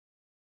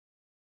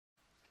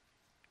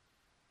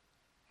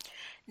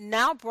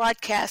Now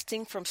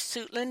broadcasting from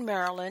Suitland,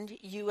 Maryland,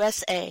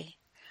 USA,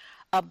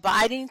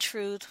 Abiding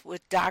Truth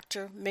with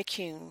Dr.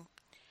 McCune,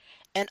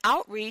 an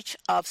outreach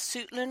of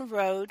Suitland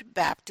Road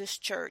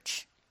Baptist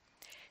Church.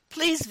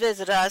 Please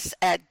visit us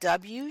at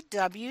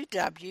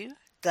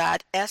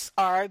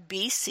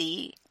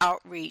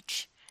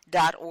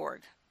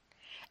www.srbcoutreach.org.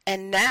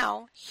 And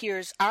now,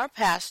 here's our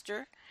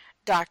pastor,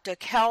 Dr.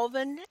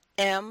 Calvin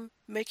M.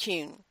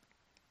 McCune.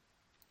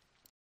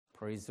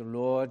 Praise the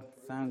Lord.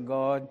 Thank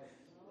God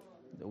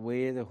the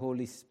way the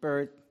Holy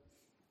Spirit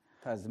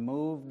has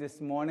moved this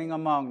morning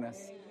among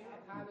us.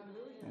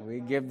 And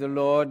we give the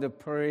Lord the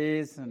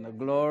praise and the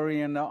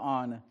glory and the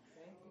honor.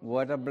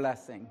 What a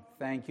blessing.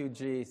 Thank you,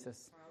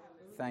 Jesus.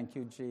 Thank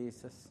you,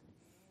 Jesus.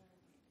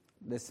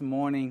 This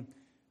morning,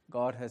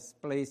 God has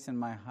placed in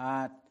my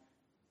heart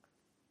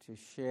to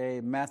share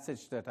a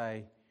message that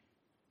I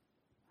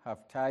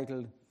have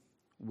titled,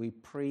 We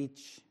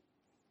Preach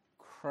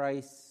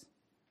Christ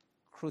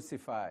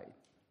Crucified.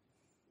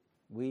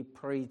 We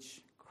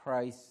preach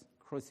Christ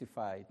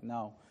crucified.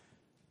 Now,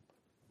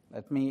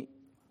 let me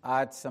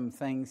add some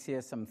things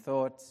here, some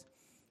thoughts.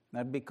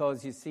 Not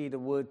because you see the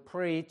word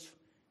preach,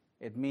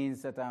 it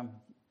means that I'm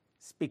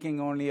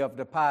speaking only of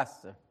the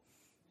pastor.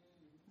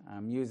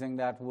 I'm using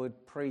that word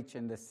preach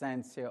in the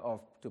sense here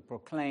of to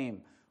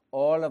proclaim.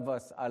 All of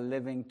us are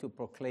living to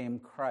proclaim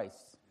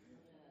Christ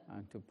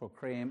and to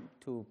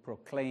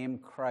proclaim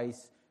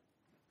Christ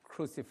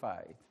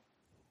crucified.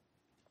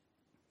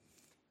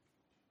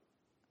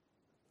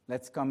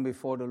 Let's come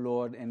before the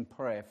Lord in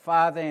prayer.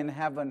 Father in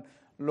heaven,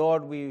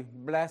 Lord, we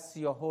bless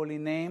your holy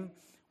name.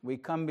 We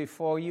come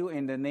before you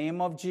in the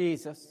name of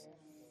Jesus.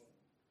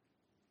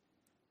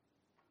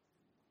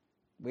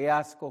 We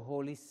ask, O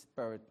Holy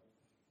Spirit,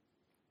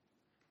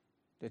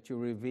 that you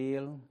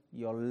reveal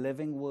your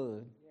living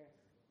word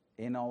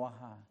in our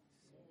hearts.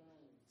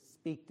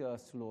 Speak to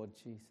us, Lord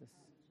Jesus.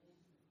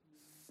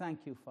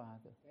 Thank you,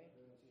 Father.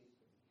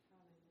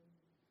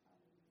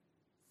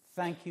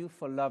 Thank you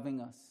for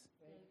loving us.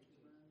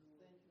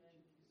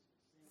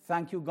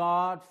 Thank you,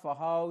 God, for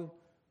how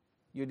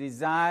your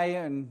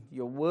desire and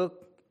your work,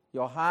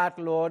 your heart,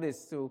 Lord,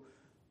 is to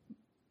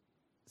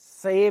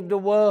save the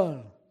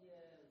world.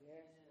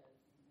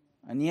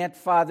 And yet,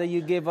 Father,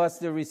 you give us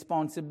the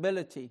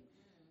responsibility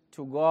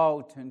to go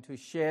out and to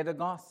share the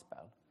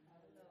gospel.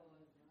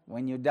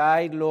 When you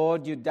died,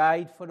 Lord, you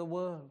died for the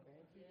world.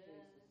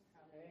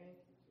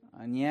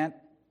 And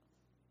yet,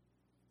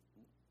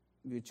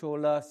 you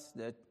told us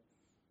that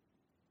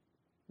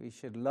we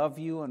should love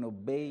you and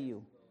obey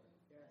you.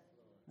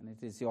 And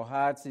it is your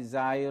heart's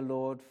desire,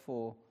 Lord,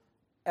 for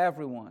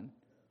everyone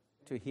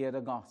to hear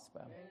the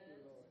gospel.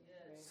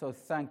 So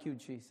thank you,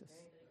 Jesus.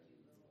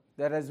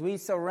 That as we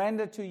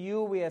surrender to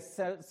you, we are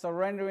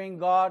surrendering,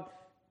 God,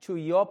 to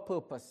your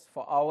purpose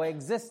for our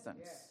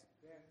existence.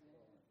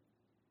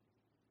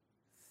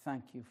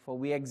 Thank you, for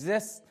we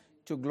exist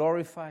to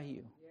glorify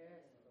you.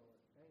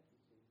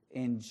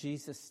 In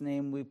Jesus'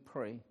 name we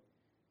pray.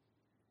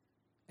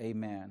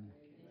 Amen.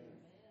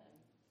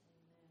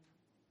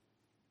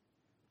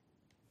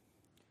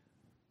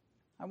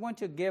 I want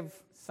to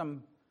give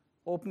some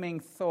opening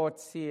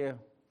thoughts here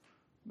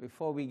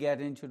before we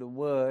get into the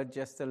word,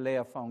 just to lay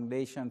a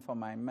foundation for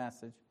my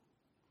message.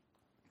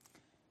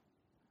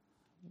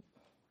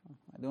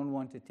 I don't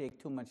want to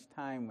take too much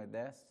time with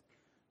this,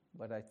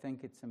 but I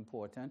think it's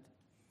important.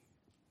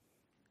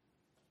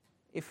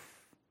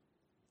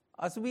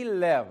 As we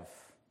live,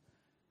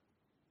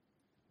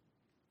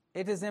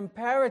 it is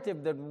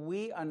imperative that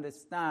we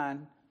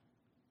understand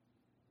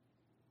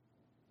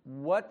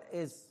what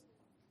is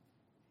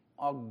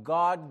a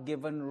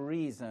God-given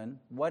reason,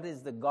 what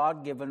is the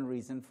God-given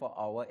reason for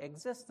our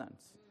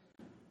existence.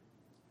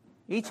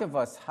 Each of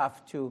us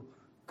have to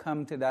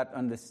come to that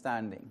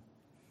understanding.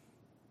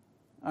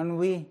 And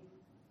we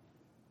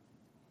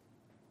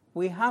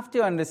have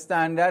to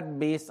understand that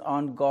based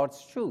on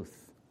God's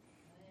truth.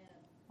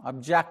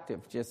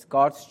 Objective, just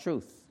God's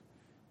truth.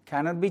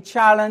 Cannot be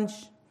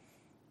challenged.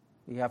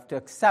 We have to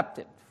accept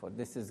it, for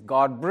this is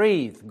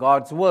God-breathed,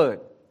 God's word.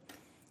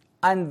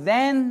 And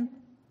then,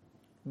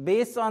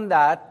 based on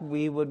that,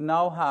 we would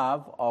now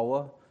have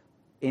our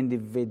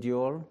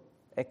individual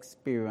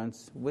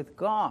experience with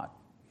God,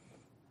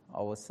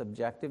 our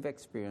subjective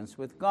experience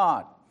with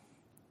God.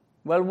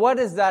 Well, what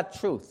is that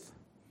truth?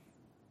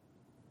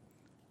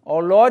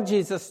 Our Lord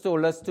Jesus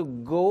told us to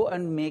go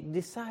and make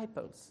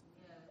disciples.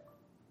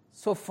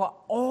 So for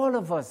all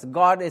of us,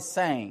 God is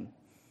saying,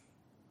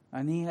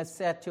 and He has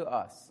said to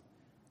us,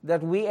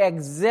 that we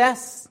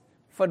exist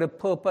for the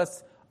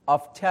purpose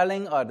of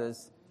telling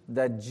others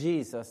that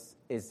Jesus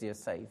is their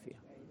Savior.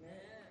 Amen.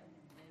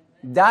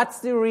 That's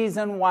the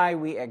reason why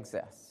we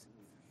exist.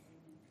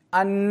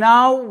 And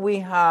now we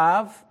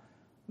have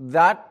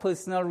that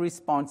personal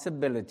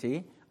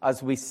responsibility,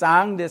 as we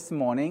sang this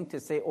morning, to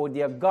say, oh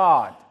dear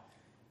God,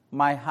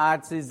 my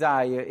heart's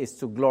desire is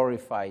to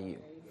glorify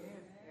you. Amen.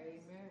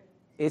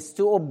 It's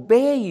to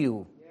obey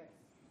you. Yes.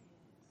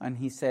 And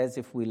He says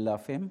if we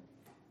love Him,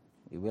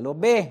 we will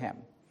obey Him.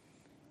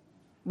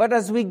 But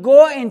as we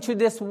go into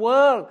this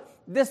world,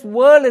 This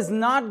world is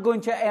not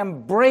going to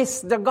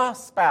embrace the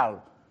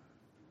gospel.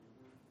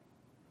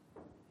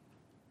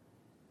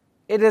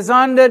 It is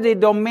under the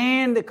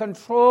domain, the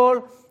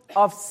control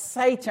of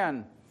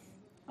Satan.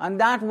 And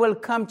that will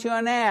come to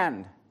an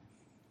end.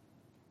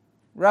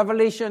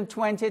 Revelation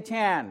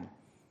 20:10.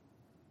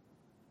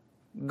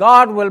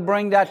 God will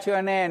bring that to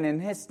an end in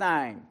His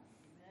time.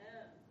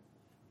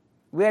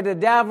 Where the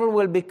devil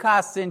will be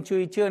cast into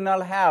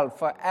eternal hell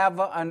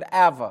forever and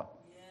ever.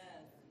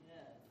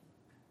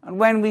 And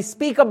when we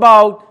speak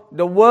about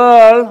the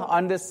world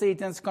under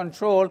Satan's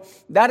control,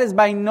 that is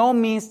by no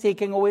means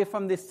taking away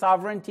from the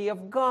sovereignty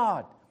of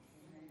God.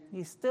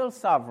 He's still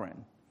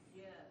sovereign.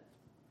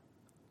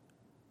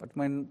 But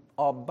when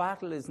our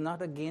battle is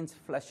not against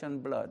flesh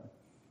and blood,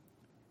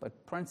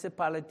 but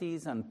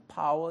principalities and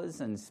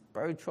powers and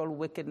spiritual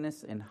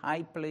wickedness in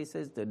high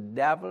places, the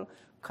devil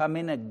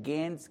coming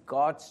against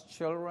God's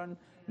children,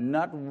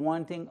 not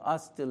wanting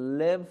us to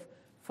live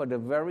for the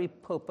very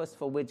purpose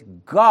for which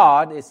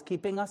God is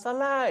keeping us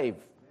alive.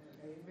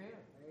 Amen.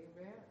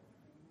 Amen.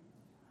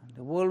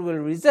 The world will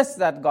resist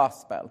that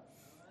gospel.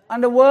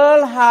 And the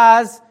world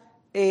has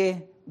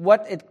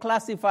what it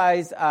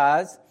classifies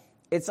as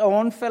its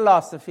own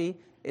philosophy,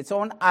 its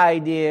own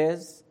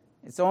ideas,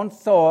 its own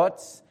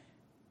thoughts,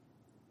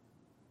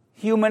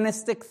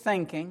 humanistic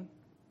thinking,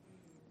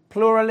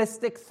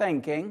 pluralistic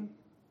thinking,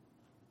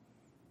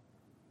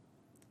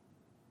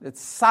 it's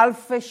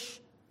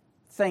selfish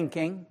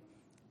thinking,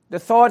 the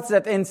thoughts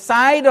that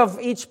inside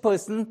of each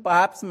person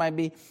perhaps might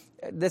be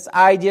this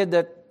idea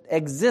that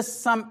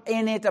exists some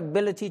innate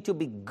ability to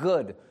be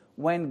good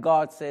when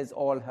God says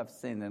all have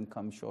sinned and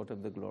come short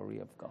of the glory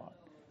of God.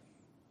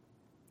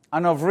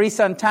 And of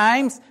recent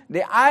times,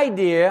 the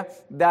idea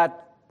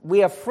that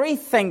we are free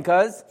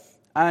thinkers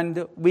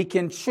and we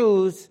can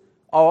choose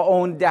our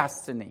own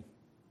destiny,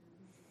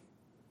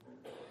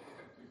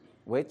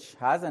 which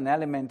has an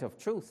element of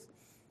truth.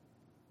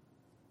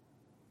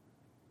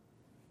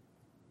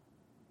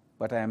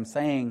 But I am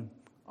saying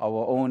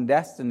our own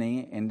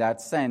destiny in that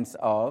sense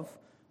of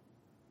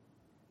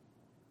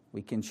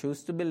we can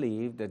choose to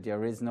believe that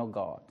there is no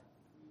God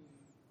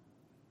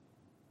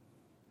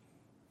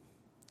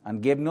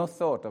and give no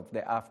thought of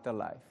the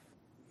afterlife.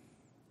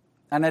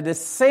 And at the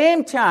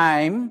same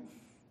time,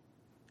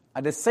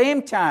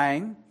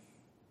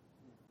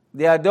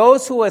 there are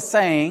those who are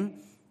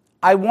saying,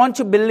 I want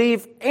to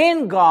believe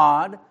in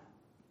God,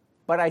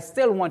 but I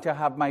still want to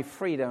have my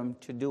freedom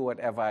to do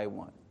whatever I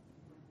want.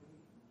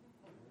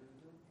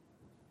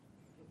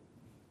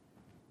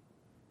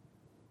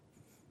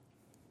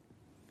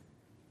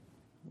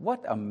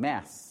 What a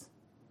mess.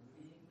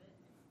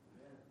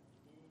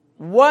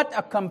 What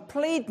a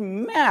complete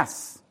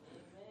mess.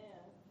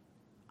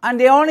 And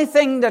the only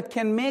thing that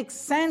can make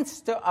sense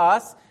to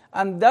us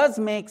and does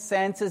make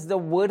sense is the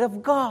Word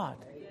of God.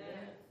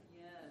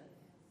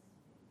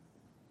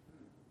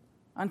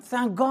 And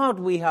thank God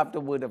we have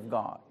the Word of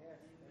God.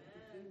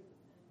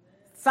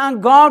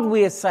 Thank God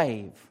we are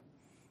saved.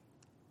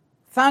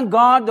 Thank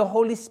God the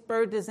Holy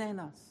Spirit is in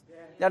us.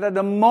 That at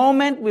the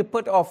moment we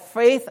put our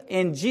faith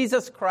in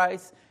Jesus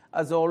Christ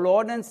as our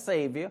Lord and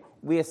Savior,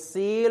 we are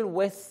sealed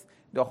with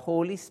the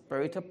Holy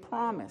Spirit of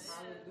promise.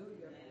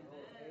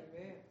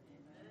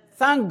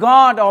 Thank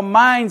God our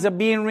minds are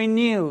being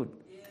renewed.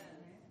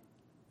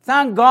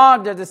 Thank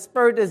God that the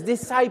Spirit is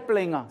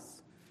discipling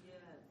us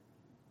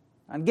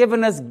and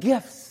giving us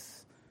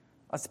gifts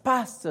as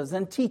pastors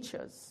and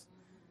teachers.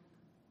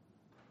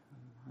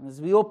 As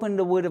we open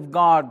the Word of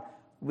God,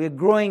 we're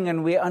growing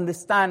and we're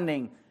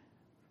understanding.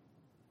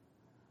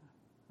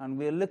 And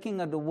we're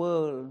looking at the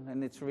world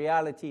and its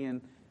reality,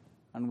 and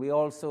we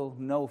also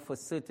know for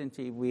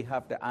certainty we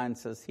have the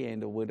answers here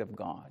in the Word of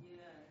God.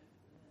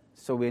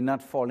 So we're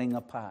not falling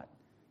apart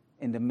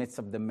in the midst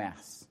of the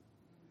mess.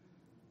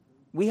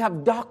 We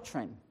have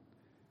doctrine.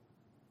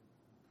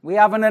 We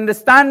have an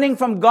understanding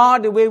from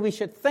God the way we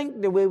should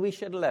think, the way we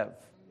should live.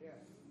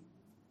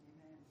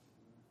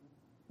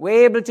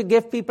 We're able to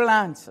give people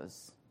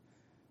answers.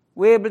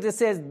 We're able to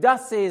say,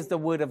 thus says the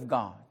Word of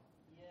God.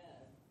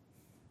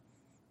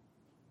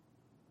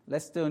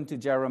 Let's turn to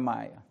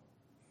Jeremiah.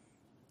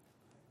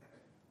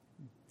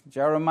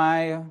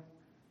 Jeremiah,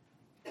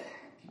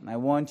 and I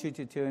want you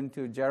to turn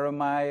to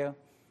Jeremiah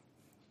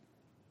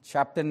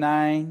chapter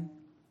 9.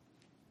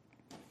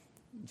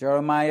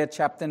 Jeremiah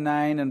chapter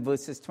 9 and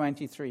verses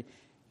 23.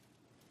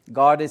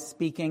 God is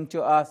speaking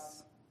to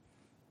us.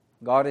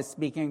 God is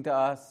speaking to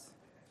us.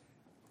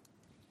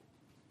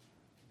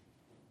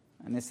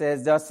 And it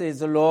says, thus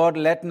says the Lord,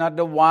 let not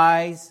the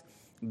wise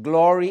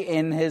glory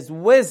in his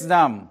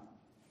wisdom.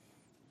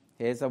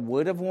 Here's a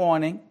word of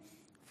warning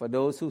for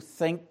those who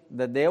think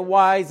that they're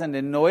wise and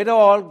they know it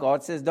all.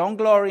 God says, don't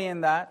glory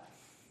in that.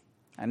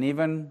 And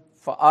even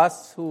for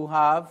us who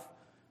have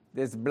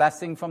this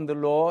blessing from the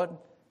Lord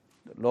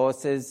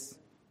says,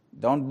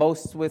 don't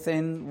boast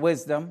within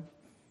wisdom.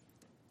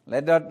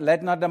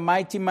 Let not the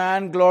mighty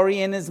man glory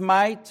in his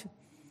might.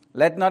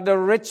 Let not the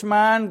rich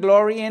man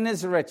glory in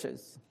his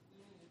riches.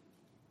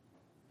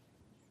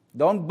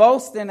 Don't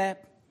boast in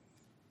it.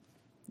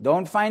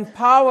 Don't find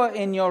power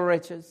in your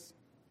riches.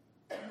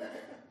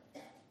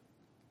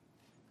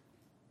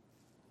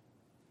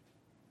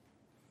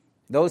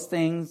 Those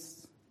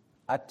things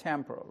are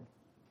temporal.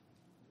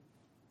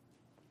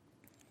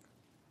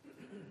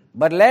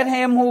 But let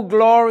him who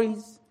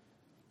glories,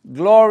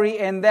 glory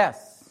in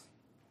this,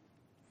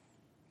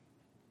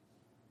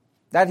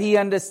 that he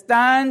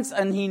understands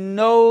and he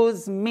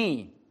knows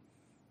me.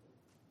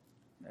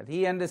 That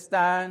he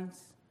understands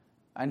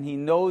and he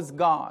knows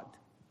God.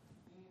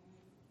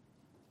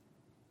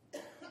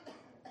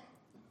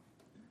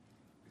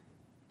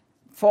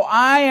 For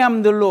I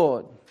am the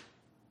Lord,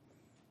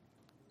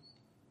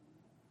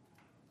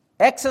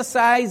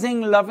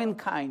 exercising loving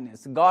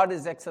kindness. God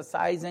is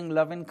exercising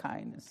loving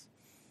kindness.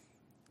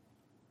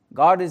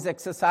 God is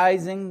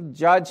exercising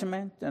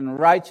judgment and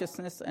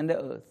righteousness in the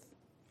earth.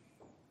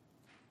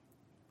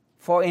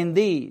 For in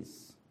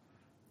these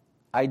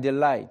I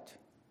delight,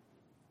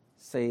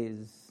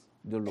 says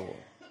the Lord.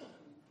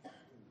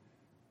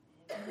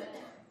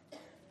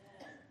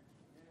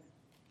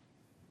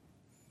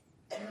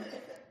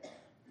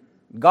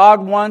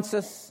 God wants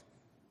us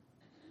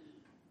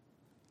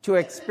to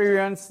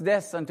experience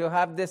this and to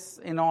have this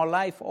in our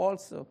life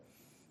also.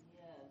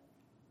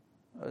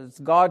 As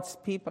God's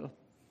people.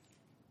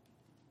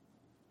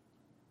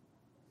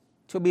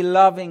 To be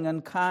loving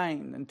and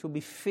kind and to be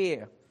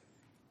fair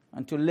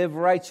and to live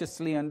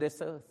righteously on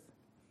this earth.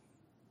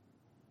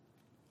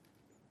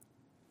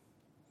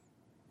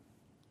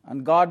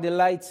 And God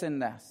delights in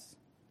this.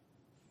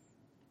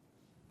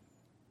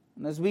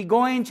 And as we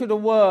go into the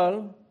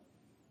world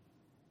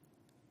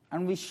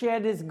and we share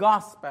this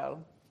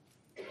gospel,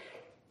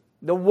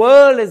 the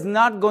world is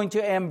not going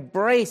to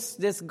embrace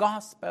this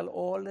gospel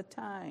all the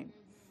time.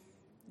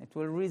 It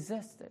will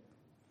resist it.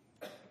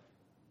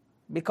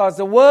 Because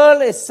the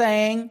world is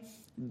saying,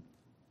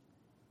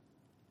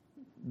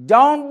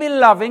 don't be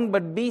loving,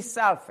 but be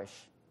selfish.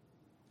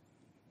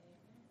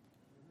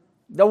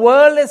 The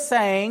world is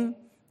saying,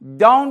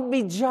 don't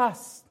be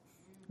just,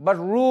 but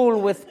rule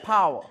with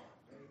power.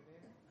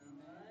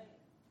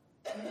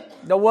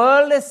 The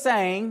world is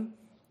saying,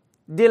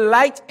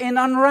 delight in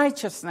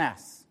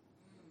unrighteousness.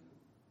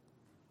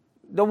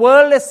 The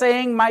world is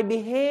saying, my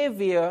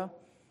behavior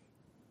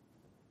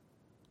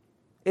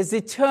is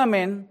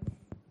determined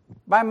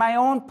by my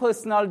own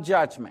personal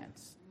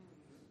judgments.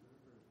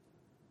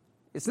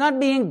 It's not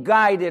being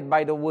guided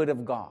by the Word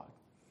of God.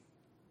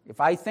 If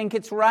I think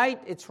it's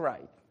right, it's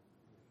right.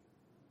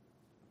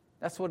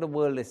 That's what the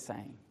world is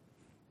saying.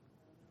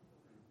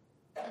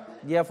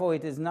 Therefore,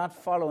 it is not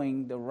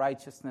following the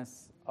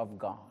righteousness of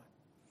God.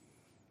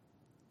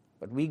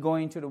 But we go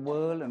into the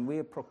world and we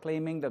are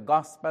proclaiming the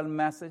gospel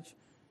message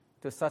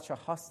to such a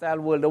hostile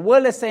world. The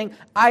world is saying,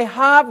 I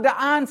have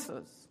the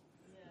answers.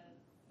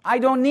 I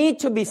don't need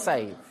to be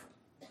saved.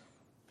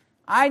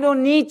 I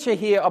don't need to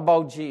hear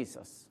about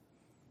Jesus.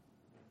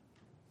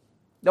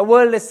 The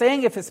world is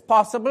saying, if it's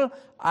possible,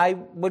 I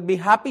would be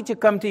happy to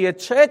come to your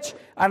church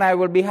and I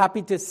will be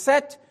happy to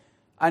sit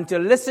and to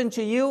listen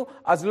to you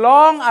as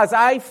long as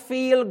I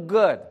feel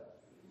good.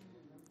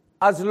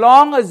 As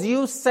long as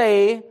you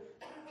say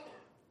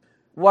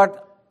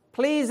what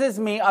pleases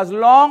me, as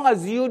long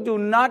as you do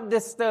not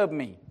disturb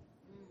me.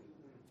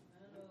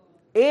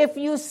 If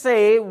you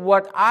say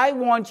what I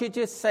want you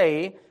to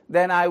say,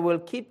 then I will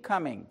keep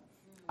coming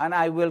and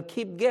I will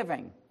keep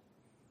giving.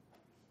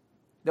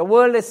 The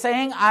world is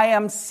saying, I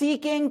am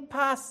seeking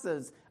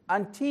pastors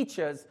and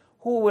teachers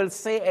who will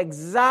say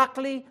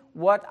exactly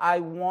what I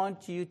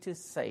want you to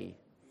say.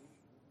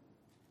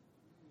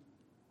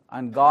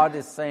 And God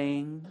is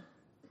saying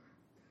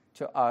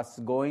to us,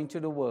 go into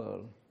the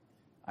world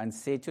and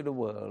say to the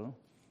world,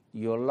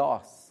 you're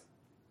lost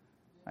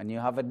and you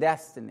have a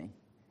destiny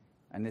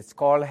and it's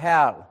called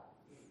hell.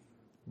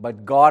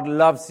 But God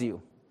loves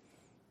you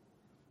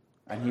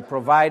and He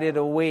provided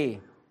a way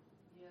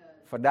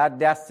for that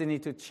destiny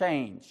to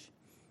change.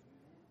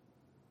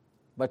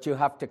 But you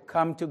have to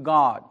come to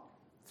God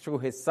through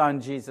His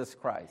Son, Jesus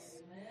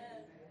Christ.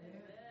 Amen.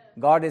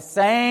 God is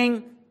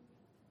saying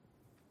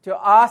to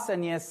us,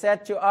 and He has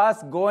said to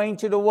us, going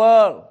to the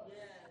world. Yes.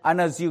 And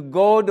as you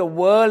go, the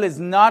world is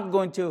not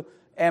going to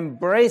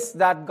embrace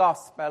that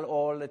gospel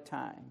all the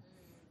time.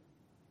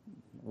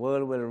 The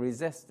world will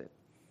resist it.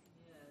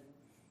 Yes.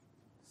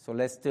 So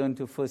let's turn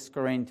to 1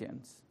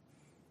 Corinthians.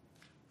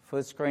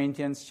 1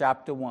 Corinthians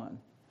chapter 1.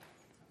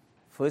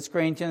 1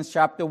 Corinthians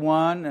chapter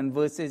 1 and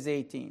verses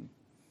 18.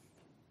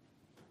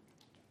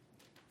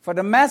 For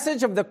the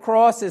message of the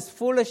cross is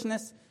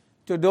foolishness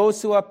to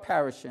those who are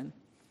perishing.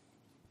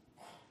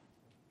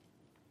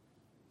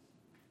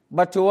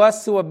 But to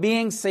us who are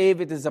being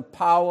saved, it is the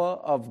power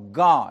of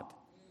God.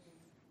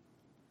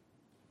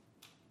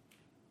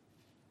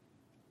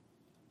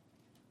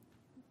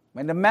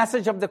 When the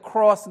message of the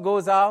cross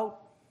goes out,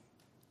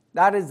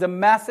 that is the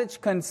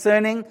message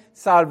concerning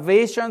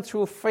salvation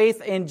through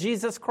faith in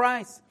Jesus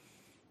Christ.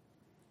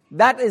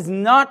 That is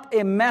not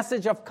a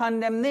message of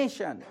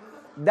condemnation.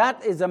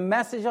 That is a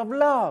message of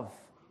love.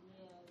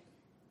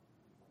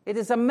 It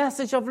is a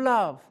message of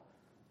love.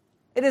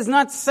 It is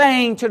not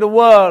saying to the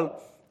world,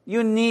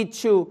 you need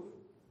to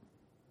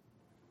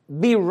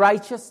be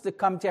righteous to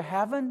come to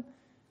heaven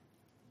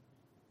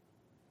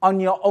on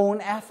your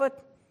own effort.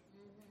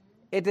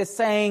 It is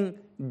saying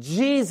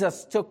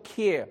Jesus took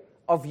care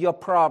of your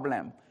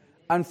problem.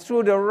 And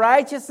through the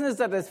righteousness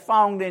that is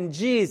found in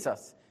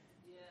Jesus,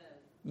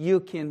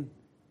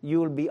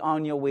 you'll be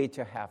on your way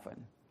to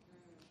heaven.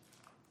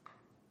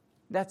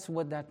 That's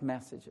what that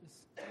message is.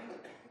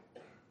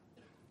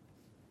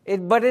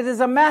 But it is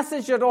a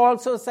message that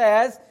also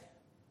says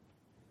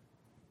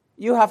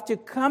you have to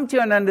come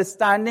to an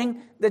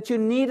understanding that you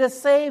need a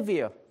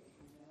Savior.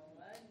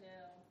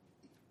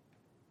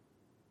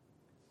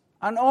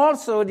 And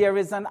also there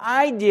is an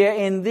idea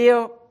in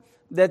there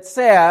that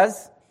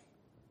says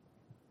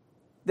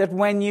that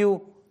when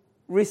you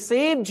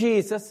receive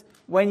Jesus,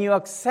 when you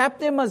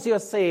accept Him as your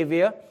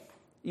Savior,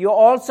 you're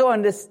also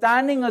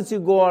understanding as you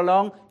go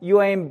along, you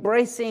are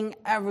embracing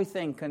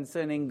everything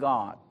concerning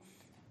God.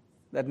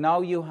 That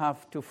now you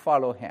have to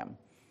follow Him.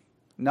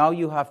 Now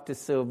you have to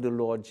serve the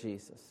Lord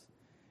Jesus.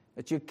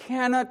 That you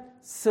cannot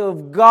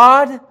serve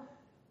God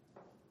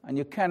and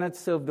you cannot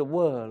serve the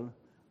world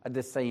at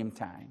the same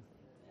time.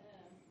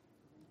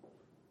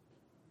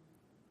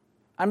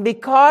 And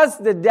because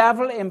the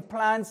devil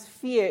implants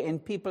fear in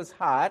people's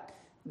heart,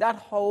 that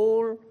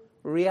whole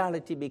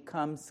reality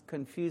becomes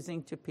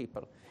confusing to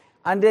people.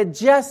 And they're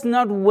just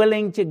not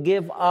willing to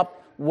give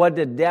up what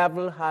the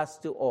devil has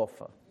to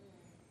offer.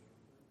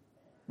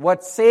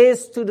 What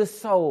says to the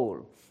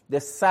soul,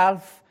 the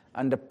self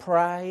and the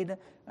pride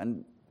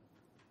and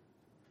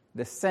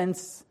the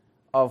sense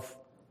of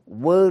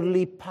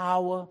worldly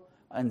power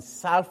and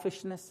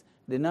selfishness,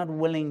 they're not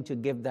willing to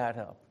give that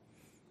up.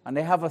 And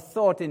they have a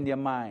thought in their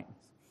minds.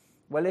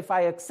 Well, if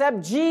I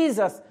accept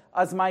Jesus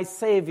as my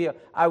Savior,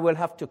 I will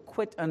have to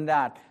quit on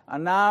that.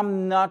 And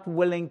I'm not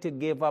willing to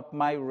give up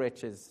my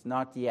riches,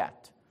 not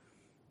yet.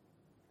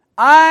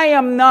 I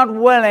am not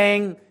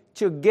willing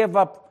to give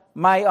up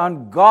my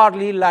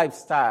ungodly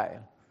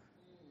lifestyle.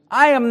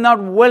 I am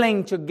not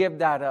willing to give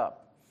that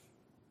up.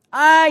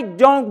 I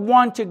don't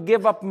want to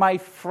give up my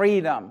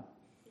freedom.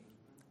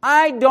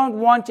 I don't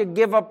want to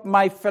give up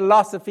my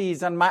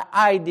philosophies and my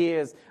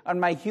ideas and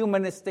my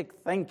humanistic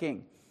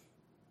thinking.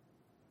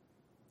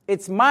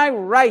 It's my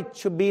right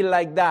to be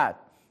like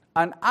that,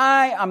 and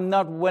I am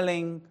not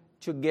willing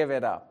to give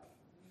it up.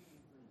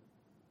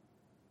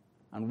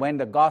 And when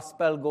the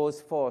gospel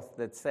goes forth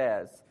that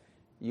says,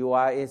 you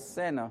are a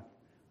sinner,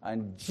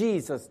 and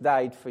Jesus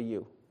died for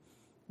you,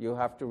 you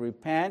have to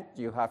repent,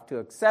 you have to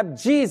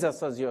accept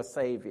Jesus as your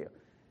Savior.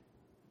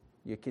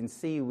 You can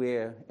see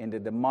where in the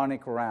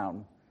demonic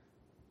realm,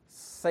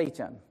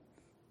 Satan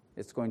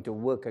is going to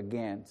work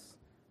against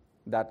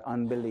that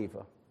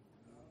unbeliever.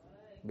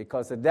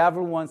 Because the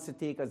devil wants to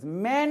take as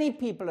many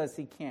people as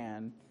he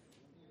can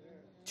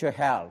to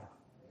hell.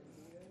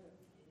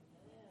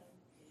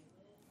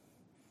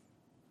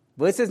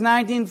 Verses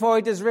 19, for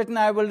it is written,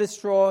 I will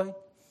destroy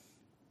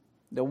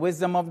the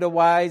wisdom of the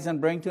wise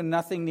and bring to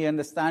nothing the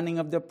understanding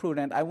of the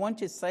prudent. I want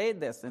to say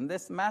this in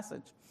this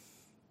message.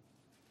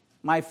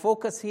 My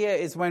focus here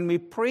is when we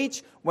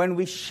preach, when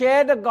we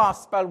share the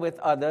gospel with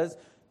others,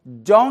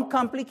 don't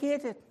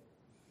complicate it.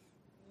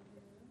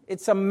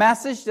 It's a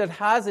message that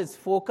has its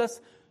focus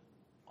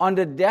on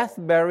the death,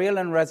 burial,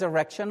 and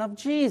resurrection of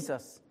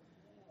Jesus.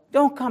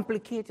 Don't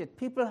complicate it.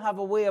 People have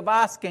a way of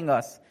asking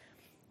us,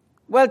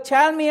 well,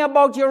 tell me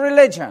about your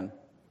religion.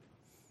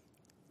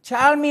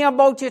 Tell me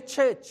about your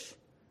church.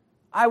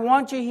 I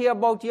want to hear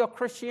about your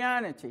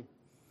Christianity.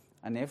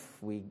 And if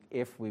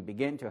we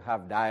begin to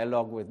have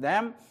dialogue with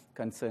them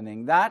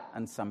concerning that,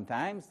 and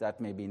sometimes that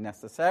may be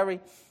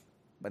necessary,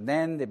 but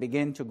then they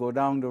begin to go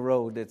down the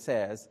road that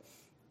says,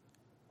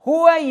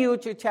 who are you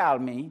to tell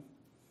me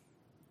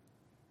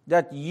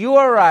that you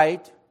are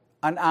right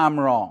and I'm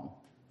wrong?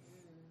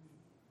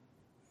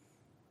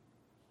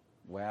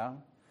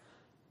 Well,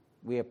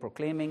 we are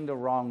proclaiming the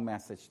wrong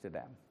message to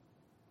them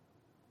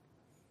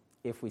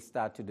if we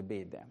start to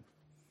debate them.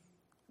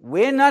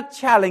 We're not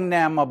telling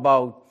them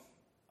about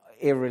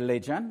a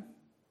religion.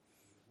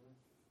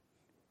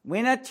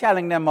 We're not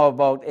telling them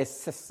about a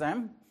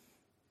system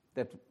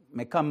that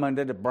may come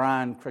under the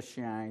brand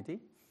Christianity.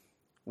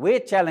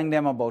 We're telling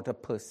them about a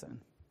person,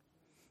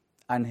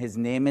 and his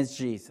name is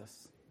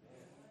Jesus.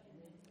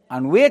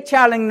 And we're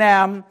telling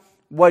them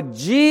what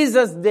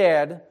Jesus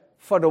did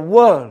for the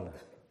world.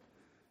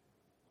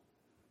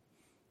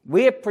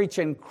 We're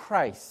preaching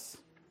Christ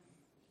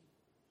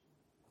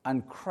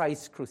and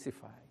Christ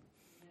crucified.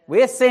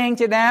 We're saying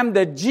to them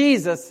that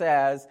Jesus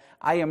says,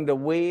 I am the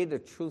way, the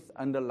truth,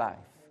 and the life.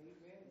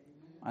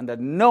 And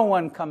that no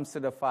one comes to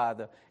the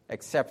Father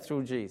except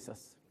through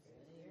Jesus.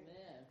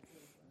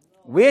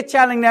 We're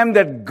telling them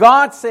that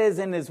God says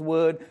in His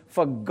Word,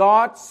 for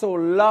God so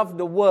loved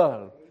the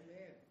world.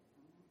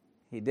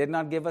 He did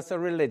not give us a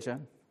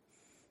religion.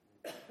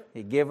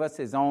 He gave us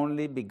His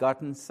only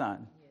begotten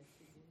Son.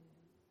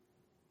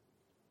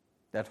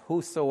 That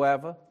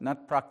whosoever,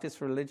 not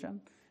practice religion,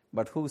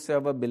 but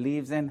whosoever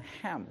believes in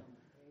Him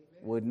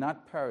would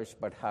not perish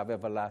but have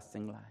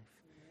everlasting life.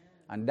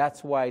 And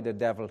that's why the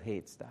devil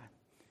hates that.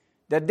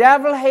 The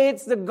devil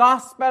hates the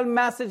gospel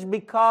message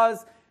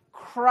because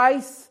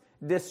Christ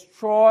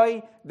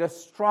destroyed the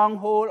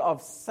stronghold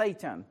of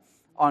Satan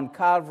on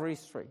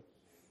Calvary's tree.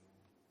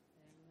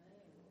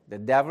 The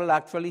devil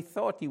actually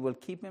thought he would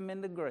keep him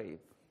in the grave.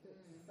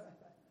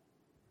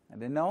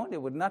 And they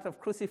would not have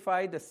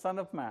crucified the Son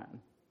of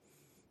Man.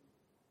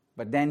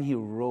 But then he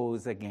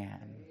rose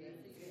again.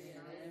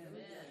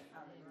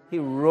 He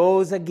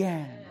rose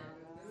again.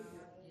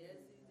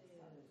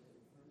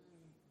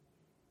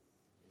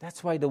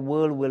 That's why the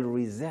world will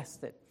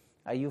resist it.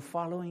 Are you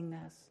following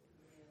this?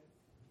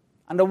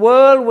 And the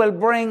world will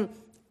bring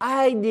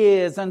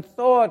ideas and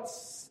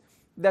thoughts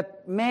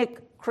that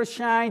make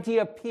Christianity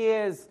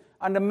appears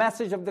and the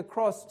message of the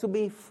cross to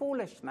be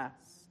foolishness.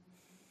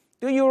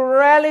 Do you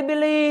really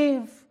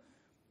believe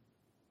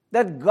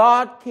that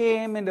God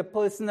came in the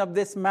person of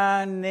this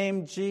man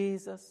named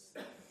Jesus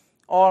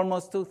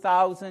almost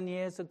 2,000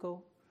 years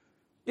ago?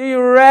 Do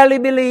you really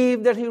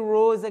believe that he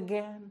rose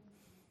again?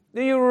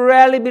 Do you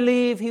really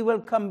believe he will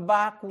come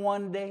back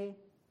one day?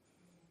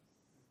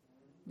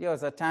 There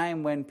was a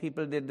time when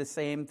people did the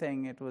same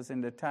thing. It was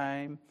in the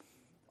time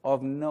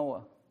of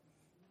Noah.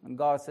 And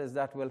God says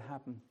that will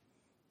happen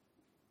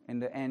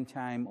in the end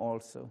time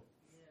also.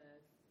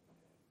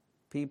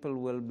 People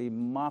will be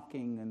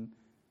mocking and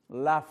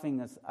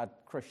laughing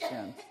at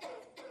Christians.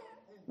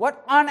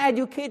 What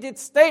uneducated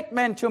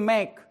statement to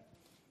make.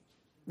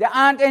 There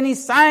aren't any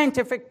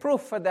scientific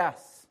proof for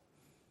this.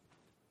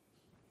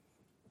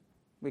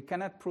 We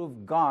cannot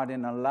prove God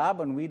in a lab,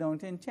 and we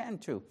don't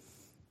intend to.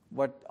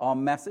 What our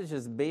message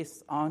is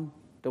based on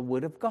the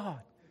Word of God.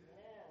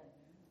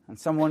 And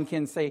someone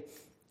can say,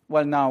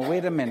 well, now,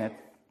 wait a minute.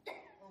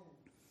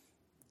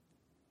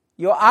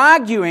 You're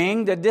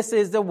arguing that this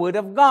is the Word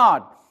of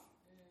God.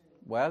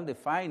 Well, the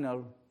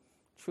final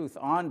truth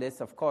on this,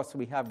 of course,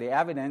 we have the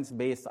evidence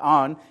based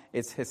on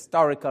its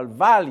historical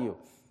value.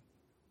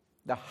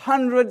 The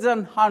hundreds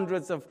and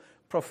hundreds of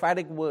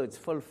prophetic words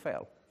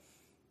fulfilled.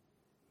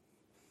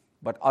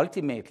 But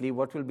ultimately,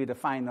 what will be the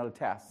final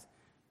test?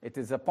 It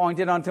is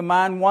appointed unto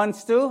man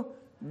once to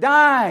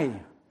die.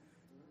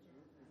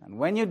 And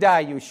when you die,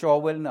 you sure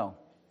will know.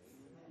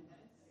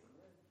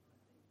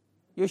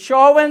 You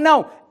sure will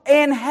know.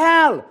 In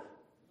hell,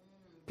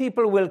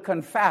 people will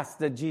confess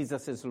that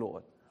Jesus is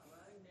Lord.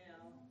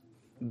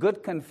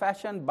 Good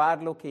confession,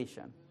 bad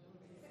location.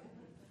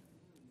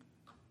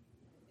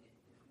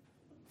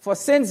 For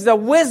since the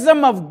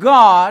wisdom of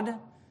God,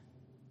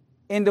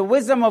 in the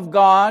wisdom of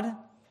God,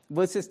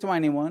 verses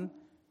 21,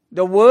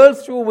 the world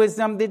through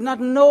wisdom did not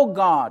know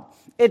God.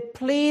 It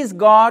pleased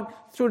God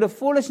through the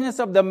foolishness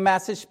of the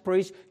message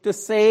preached to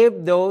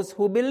save those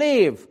who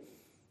believe.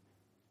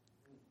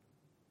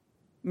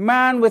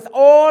 Man, with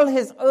all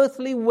his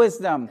earthly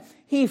wisdom,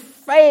 he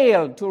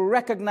failed to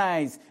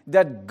recognize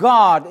that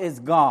God is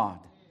God.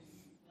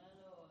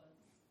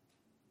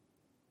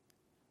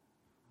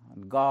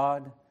 And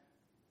God,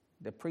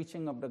 the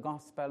preaching of the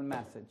gospel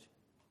message,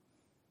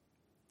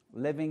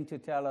 living to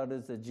tell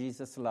others that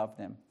Jesus loved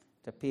them,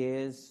 it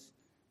appears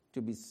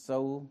to be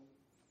so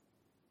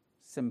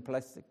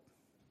simplistic.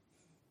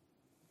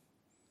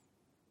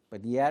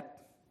 But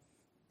yet,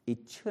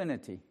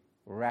 eternity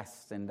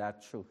rests in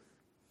that truth.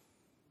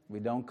 We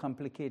don't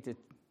complicate it.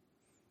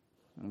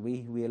 And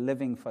we are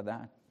living for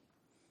that.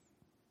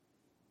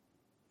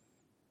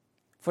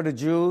 For the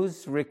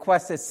Jews,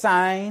 request a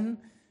sign,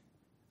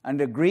 and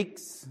the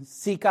Greeks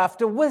seek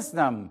after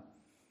wisdom.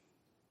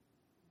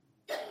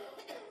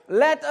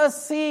 Let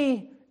us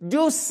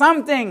do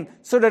something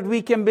so that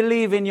we can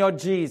believe in your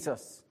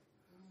Jesus.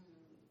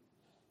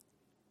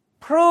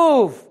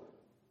 Prove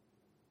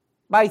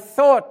by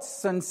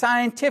thoughts and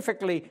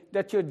scientifically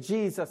that your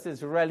Jesus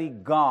is really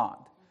God.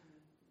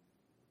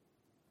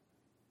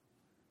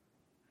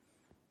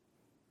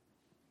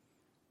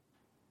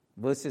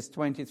 Verses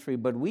 23,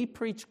 but we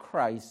preach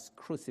Christ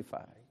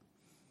crucified.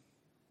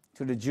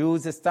 To the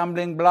Jews, a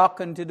stumbling block,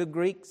 and to the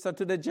Greeks or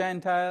to the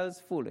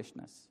Gentiles,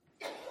 foolishness.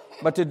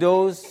 But to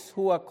those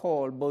who are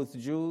called, both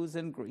Jews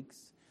and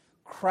Greeks,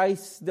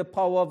 Christ, the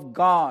power of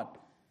God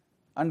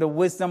and the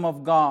wisdom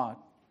of God.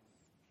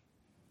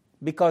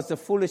 Because the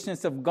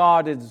foolishness of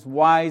God is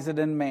wiser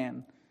than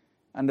man,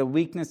 and the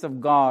weakness of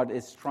God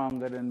is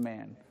stronger than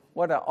man.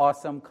 What an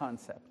awesome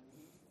concept.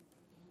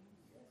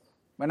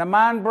 When a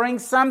man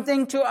brings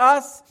something to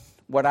us,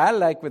 what I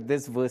like with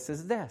this verse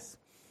is this.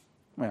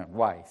 Well,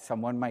 why?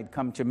 Someone might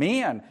come to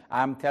me and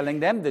I'm telling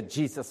them that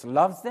Jesus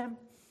loves them.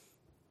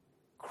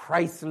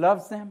 Christ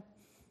loves them.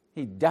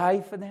 He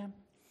died for them.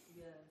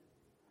 Yeah.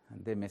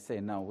 And they may say,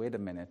 no, wait a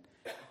minute.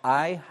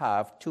 I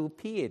have 2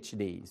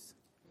 PhDs.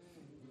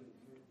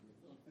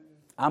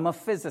 I'm a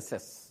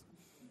physicist.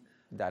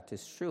 That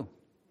is true.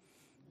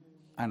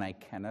 And I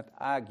cannot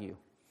argue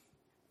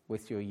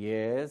with your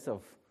years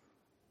of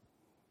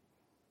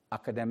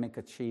academic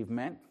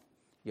achievement,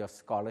 your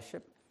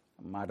scholarship.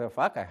 As a matter of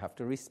fact, I have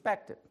to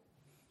respect it.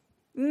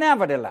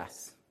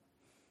 Nevertheless,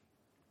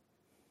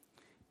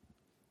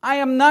 I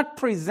am not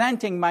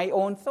presenting my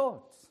own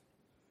thoughts.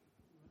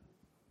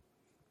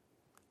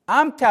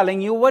 I'm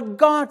telling you what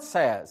God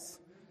says.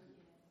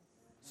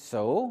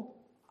 So,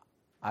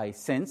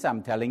 since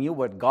I'm telling you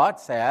what God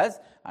says,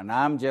 and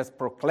I'm just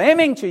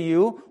proclaiming to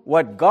you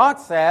what God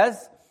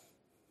says,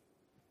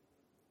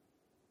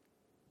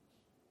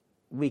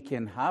 we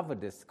can have a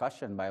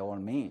discussion by all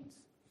means.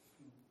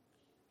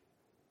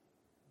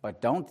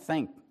 But don't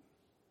think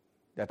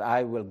that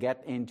I will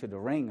get into the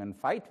ring and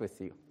fight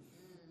with you.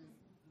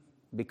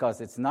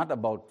 Because it's not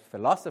about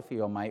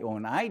philosophy or my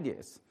own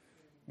ideas.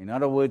 In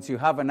other words, you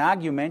have an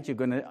argument, you're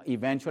going to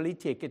eventually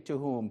take it to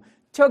whom?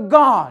 To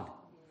God.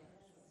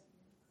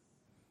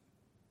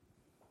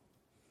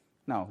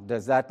 Now,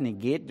 does that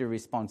negate the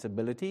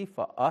responsibility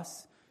for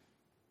us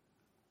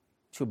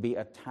to be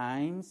at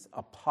times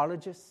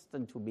apologists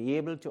and to be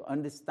able to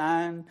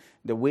understand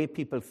the way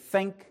people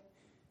think?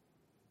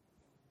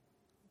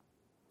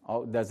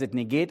 Or does it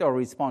negate our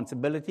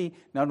responsibility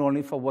not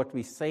only for what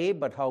we say,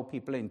 but how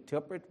people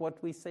interpret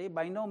what we say?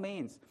 By no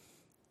means.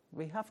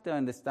 We have to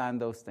understand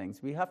those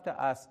things. We have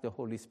to ask the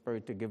Holy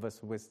Spirit to give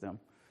us wisdom.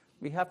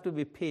 We have to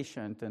be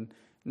patient and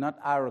not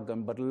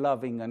arrogant, but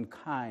loving and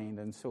kind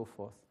and so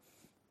forth.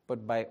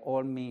 But by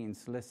all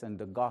means, listen,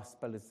 the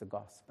gospel is the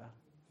gospel.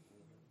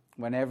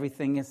 When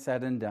everything is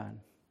said and done,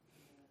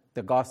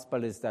 the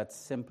gospel is that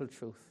simple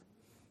truth.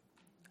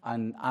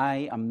 And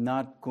I am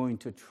not going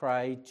to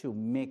try to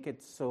make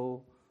it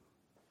so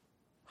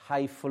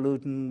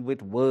highfalutin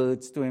with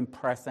words to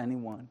impress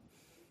anyone.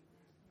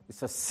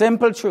 It's a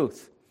simple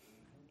truth.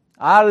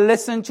 I'll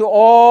listen to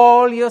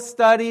all your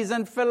studies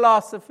and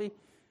philosophy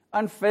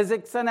and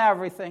physics and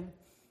everything.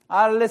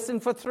 I'll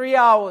listen for 3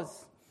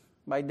 hours.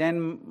 By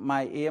then,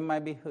 my ear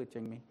might be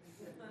hurting me.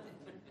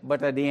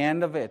 But at the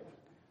end of it,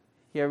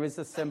 here is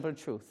the simple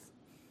truth.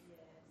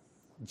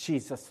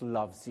 Jesus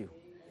loves you.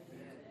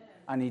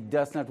 And he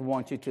does not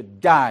want you to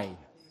die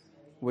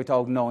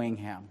without knowing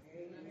him.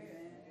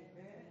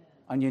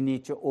 And you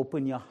need to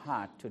open your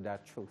heart to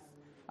that truth.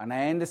 And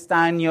I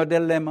understand your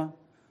dilemma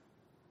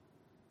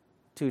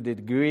to the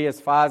degree as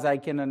far as I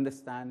can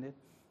understand it,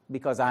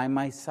 because I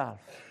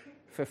myself,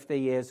 50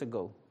 years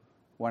ago,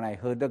 when I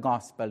heard the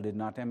gospel, did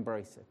not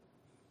embrace it.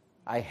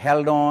 I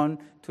held on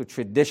to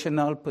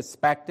traditional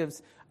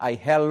perspectives. I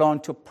held on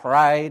to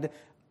pride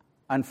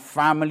and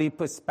family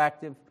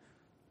perspective.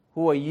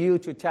 Who are you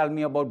to tell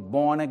me about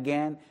born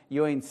again?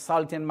 You're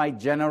insulting my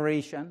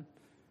generation.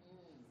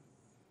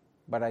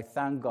 But I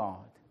thank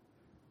God.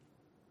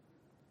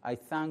 I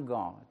thank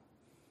God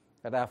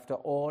that after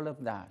all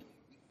of that,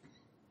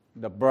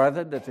 the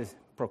brother that is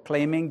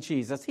proclaiming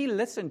Jesus, he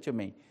listened to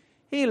me.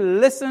 He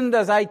listened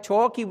as I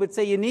talk. He would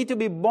say, you need to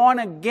be born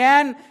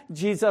again.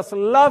 Jesus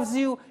loves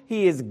you.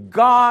 He is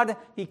God.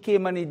 He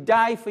came and he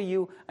died for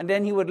you. And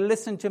then he would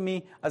listen to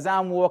me as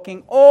I'm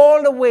walking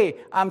all the way.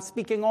 I'm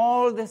speaking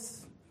all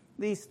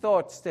these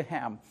thoughts to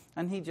him.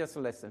 And he just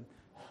listened.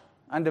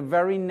 And the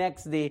very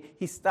next day,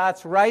 he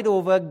starts right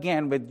over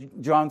again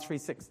with John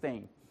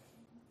 3:16.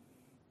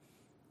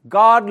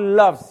 God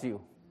loves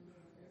you.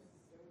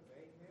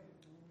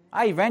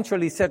 I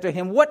eventually said to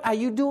him, what are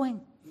you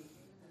doing?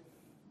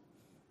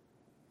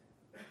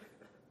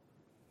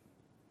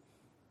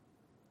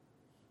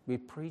 We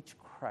preach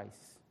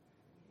Christ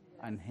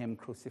and him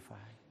crucified.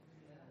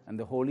 And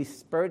the Holy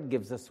Spirit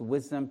gives us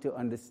wisdom to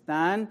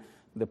understand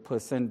the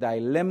person's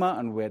dilemma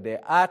and where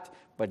they're at.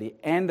 But the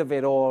end of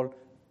it all,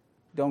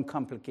 don't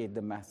complicate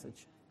the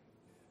message.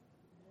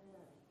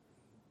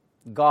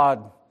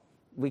 God,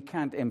 we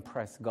can't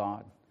impress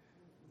God.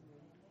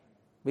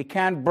 We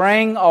can't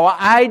bring our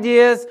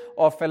ideas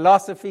or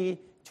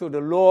philosophy to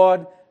the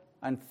Lord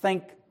and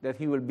think that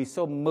he will be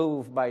so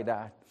moved by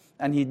that.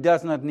 And he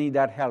does not need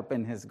that help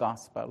in his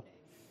gospel.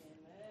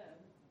 Amen.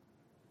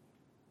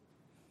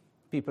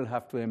 People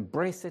have to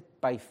embrace it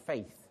by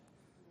faith.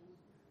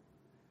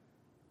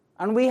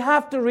 And we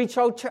have to reach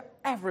out to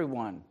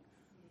everyone.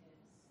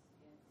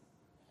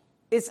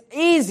 It's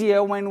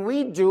easier when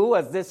we do,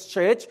 as this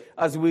church,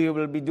 as we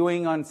will be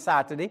doing on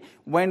Saturday,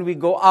 when we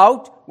go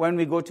out, when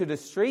we go to the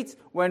streets,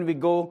 when we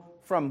go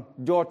from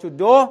door to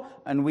door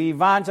and we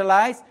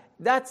evangelize.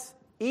 That's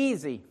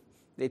easy.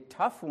 The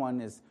tough one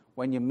is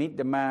when you meet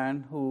the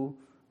man who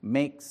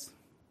makes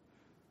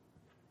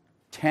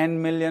 $10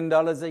 million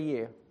a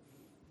year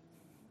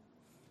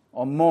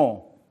or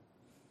more.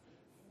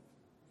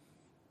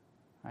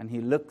 And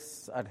he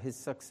looks at his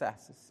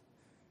successes.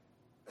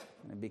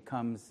 And it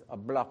becomes a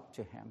block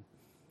to him.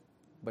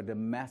 But the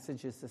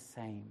message is the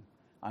same.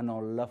 And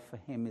our love for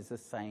him is the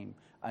same.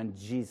 And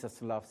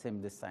Jesus loves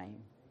him the same.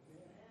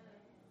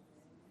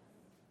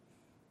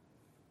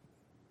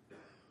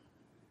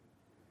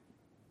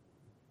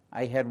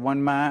 I had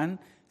one man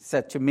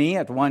said to me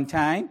at one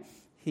time,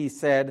 he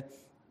said,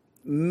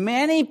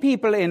 many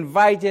people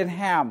invited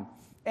him,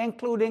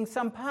 including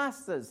some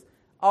pastors,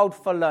 out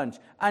for lunch.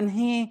 And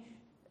he,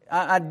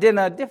 at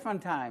dinner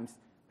different times.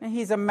 And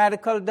he's a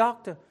medical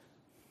doctor.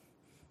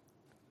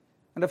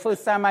 And the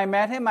first time I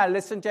met him, I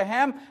listened to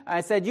him.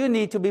 I said, you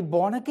need to be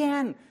born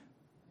again.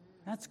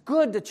 That's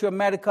good that you're a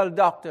medical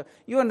doctor.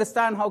 You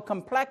understand how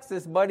complex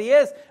this body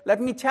is. Let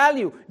me tell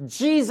you,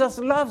 Jesus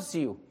loves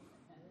you.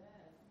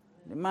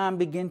 The man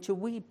began to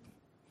weep.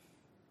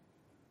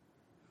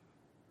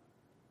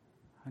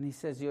 And he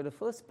says, you're the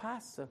first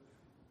pastor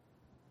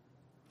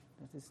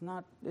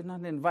that did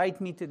not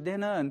invite me to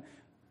dinner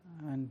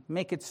and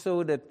make it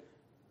so that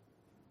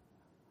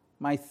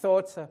my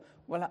thoughts are,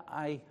 well,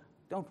 I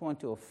don't want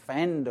to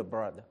offend the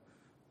brother,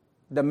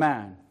 the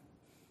man,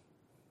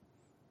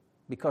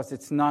 because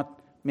it's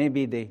not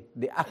maybe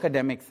the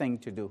academic thing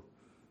to do.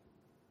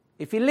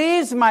 If he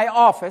leaves my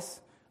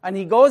office and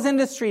he goes in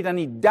the street and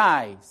he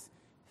dies,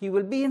 he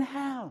will be in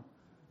hell.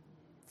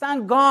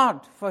 Thank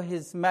God for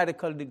his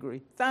medical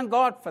degree. Thank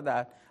God for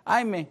that.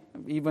 I may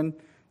even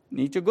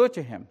need to go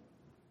to him.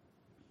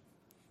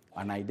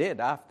 And I did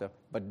after.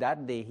 But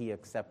that day he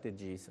accepted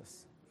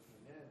Jesus.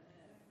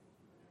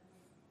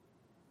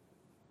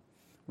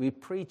 We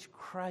preach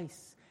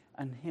Christ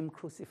and him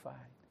crucified.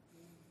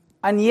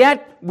 And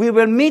yet, we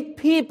will meet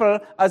people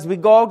as we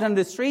go out on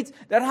the streets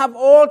that have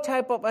all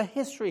type of a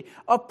history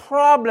of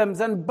problems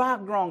and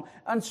background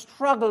and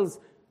struggles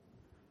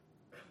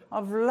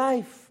of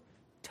life,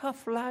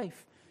 tough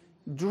life,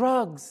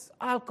 drugs,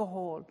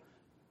 alcohol,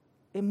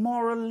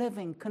 immoral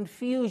living,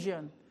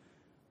 confusion.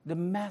 The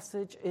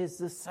message is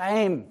the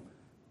same.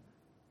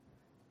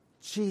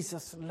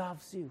 Jesus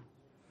loves you.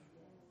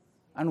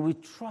 And we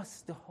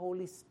trust the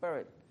Holy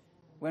Spirit.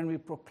 When we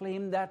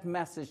proclaim that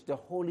message, the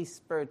Holy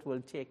Spirit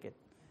will take it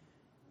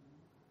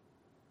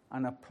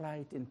and apply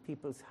it in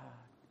people's heart,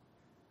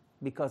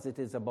 because it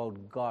is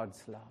about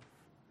God's love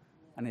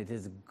and it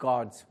is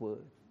God's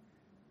word.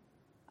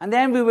 And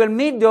then we will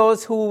meet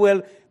those who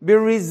will be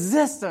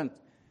resistant.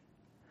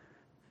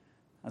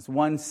 As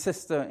one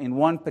sister in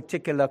one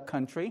particular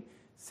country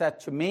said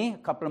to me a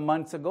couple of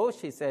months ago,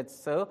 she said,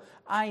 "Sir,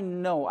 I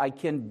know I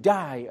can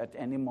die at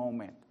any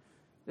moment."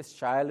 This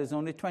child is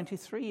only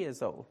 23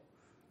 years old.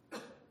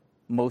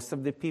 Most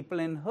of the people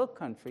in her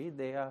country,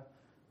 they are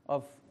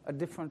of a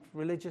different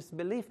religious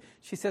belief.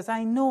 She says,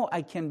 "I know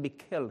I can be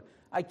killed.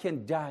 I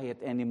can die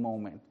at any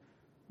moment.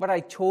 But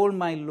I told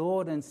my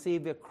Lord and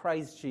Savior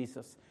Christ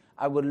Jesus,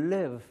 I will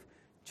live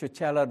to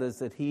tell others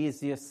that he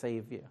is your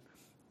Savior,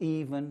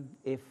 even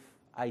if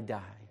I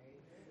die."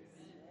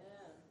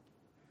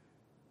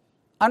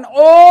 And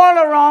all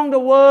around the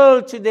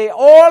world today,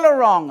 all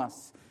around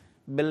us,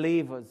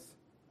 believers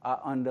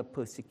are under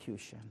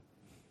persecution.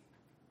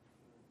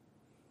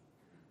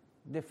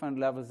 Different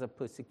levels of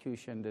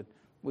persecution that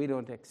we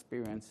don't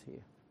experience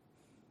here.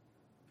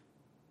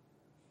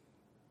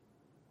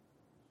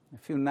 A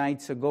few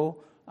nights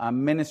ago,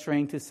 I'm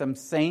ministering to some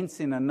saints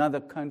in another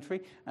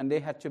country, and they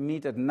had to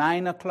meet at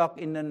 9 o'clock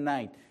in the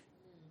night,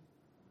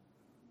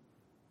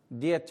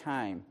 their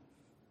time,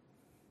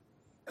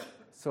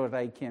 so that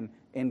I can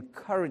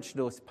encourage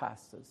those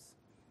pastors.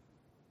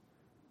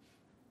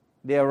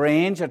 They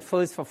arranged at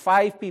first for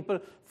 5 people,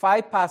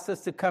 5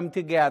 pastors to come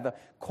together.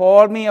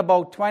 Called me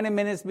about 20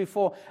 minutes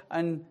before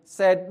and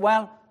said,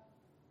 "Well,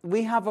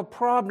 we have a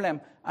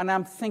problem." And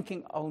I'm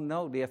thinking, oh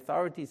no, the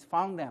authorities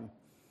found them.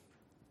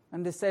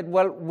 And they said,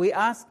 "Well, we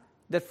asked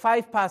that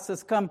 5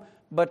 pastors come,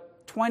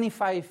 but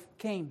 25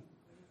 came.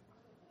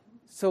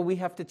 So we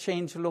have to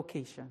change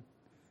location."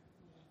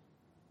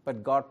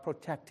 But God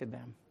protected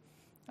them.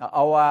 An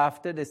hour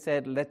after, they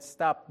said, "Let's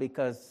stop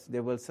because they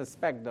will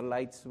suspect the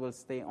lights will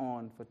stay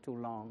on for too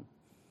long."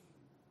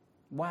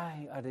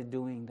 Why are they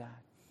doing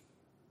that?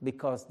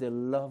 Because they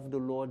love the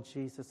Lord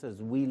Jesus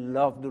as we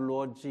love the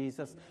Lord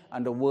Jesus,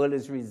 and the world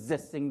is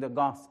resisting the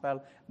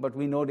gospel. But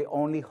we know the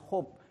only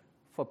hope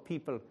for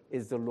people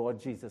is the Lord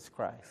Jesus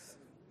Christ.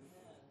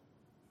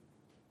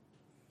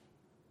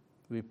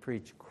 We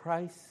preach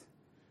Christ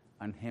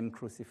and him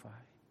crucified.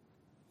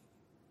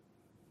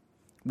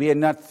 We are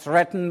not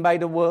threatened by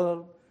the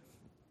world.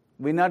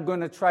 We're not going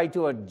to try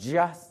to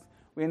adjust.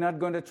 We're not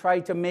going to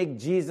try to make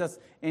Jesus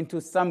into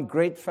some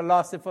great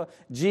philosopher.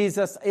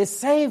 Jesus is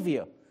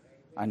Savior.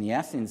 And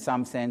yes, in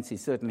some sense, he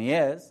certainly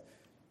is.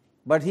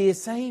 But he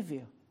is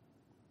Savior.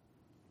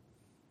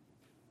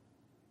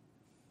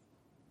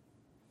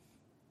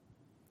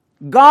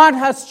 God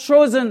has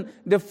chosen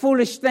the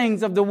foolish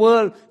things of the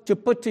world to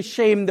put to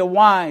shame the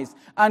wise.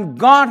 And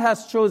God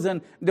has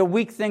chosen the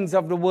weak things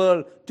of the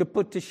world to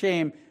put to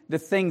shame the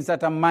things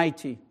that are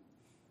mighty.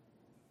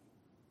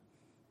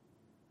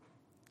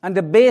 And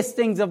the base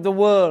things of the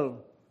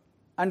world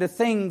and the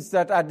things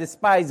that are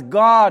despised,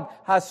 God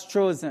has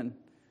chosen.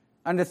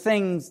 And the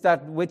things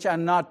that which are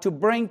not, to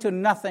bring to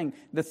nothing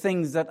the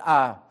things that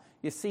are.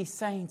 You see,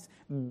 saints,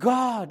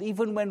 God,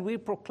 even when we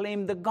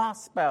proclaim the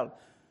gospel,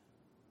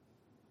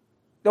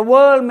 the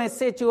world may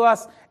say to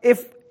us,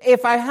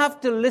 if I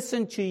have to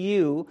listen to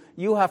you,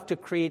 you have to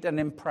create an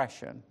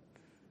impression.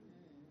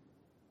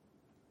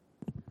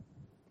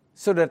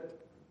 So that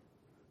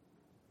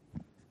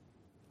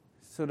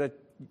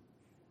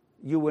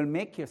you will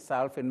make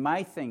yourself, in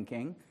my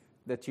thinking,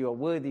 that you are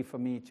worthy for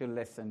me to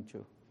listen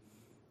to.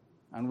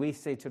 And we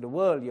say to the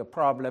world, your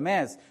problem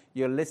is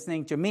you're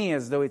listening to me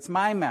as though it's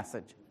my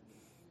message.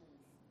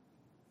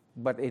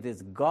 But it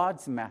is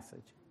God's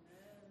message.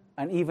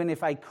 And even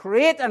if I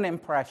create an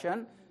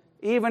impression,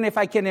 even if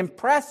I can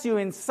impress you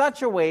in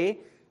such a way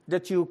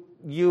that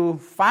you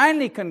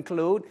finally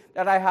conclude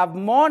that I have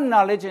more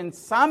knowledge in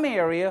some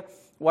area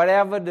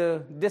whatever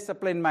the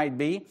discipline might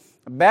be,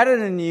 better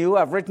than you.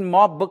 I've written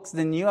more books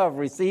than you. I've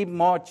received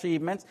more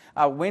achievements.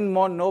 I win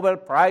more Nobel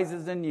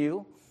Prizes than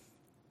you.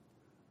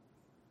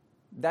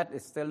 That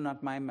is still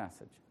not my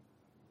message.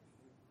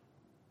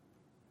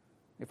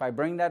 If I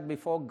bring that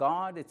before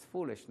God, it's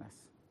foolishness.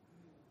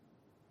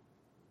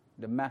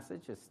 The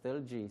message is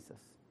still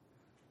Jesus.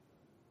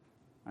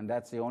 And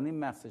that's the only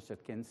message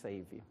that can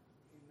save you.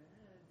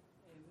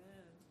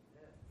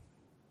 Amen.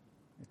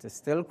 It is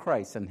still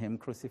Christ and Him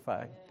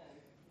crucified.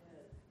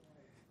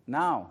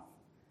 Now,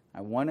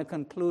 I want to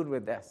conclude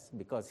with this,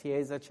 because here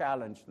is a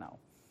challenge now.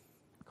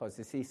 Because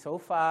you see, so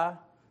far,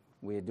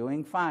 we're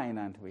doing fine,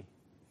 aren't we?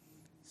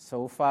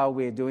 So far,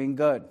 we're doing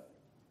good.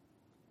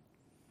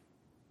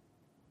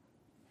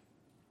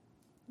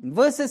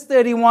 Verses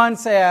 31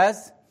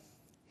 says,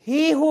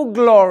 "He who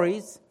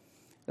glories,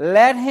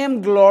 let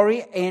him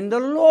glory in the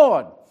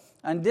Lord."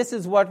 And this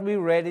is what we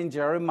read in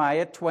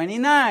Jeremiah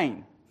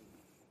 29.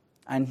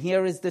 And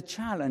here is the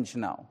challenge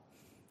now.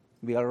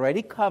 We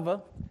already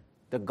covered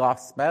the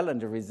gospel and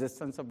the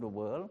resistance of the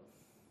world.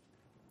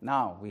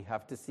 Now we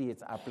have to see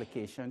its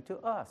application to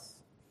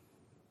us.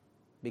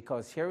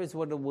 Because here is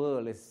what the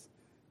world is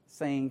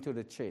saying to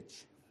the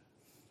church.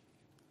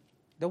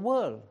 The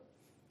world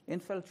has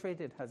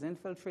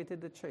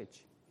infiltrated the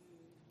church.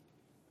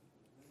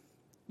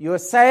 You're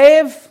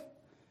saved.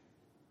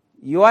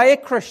 You are a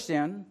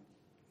Christian.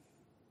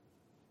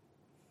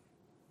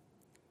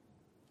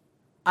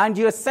 And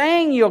you're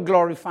saying you're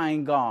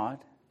glorifying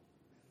God.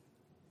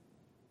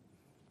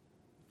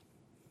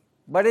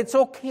 But it's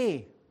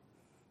okay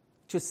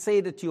to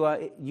say that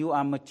you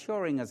are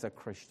maturing as a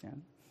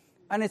Christian.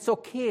 And it's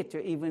okay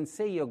to even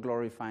say you're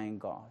glorifying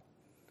God,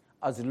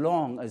 as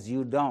long as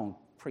you don't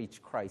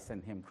preach Christ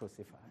and Him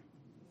crucified.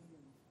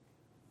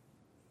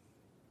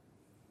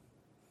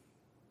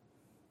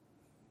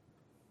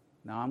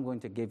 Now I'm going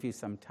to give you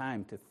some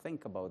time to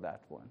think about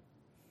that one.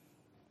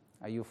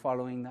 Are you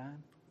following that?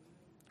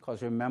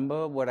 Because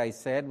remember what I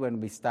said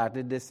when we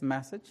started this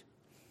message?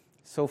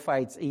 So far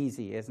it's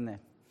easy, isn't it?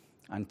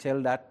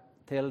 Until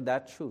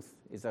that truth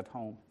is at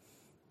home.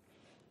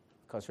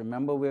 Because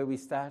remember where we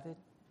started?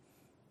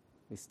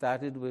 We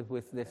started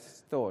with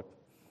this thought.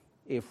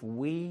 If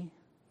we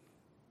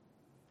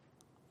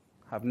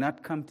have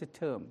not come to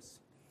terms,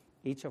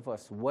 each of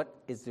us, what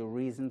is the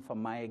reason for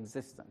my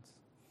existence?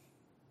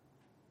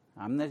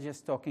 I'm not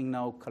just talking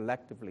now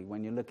collectively.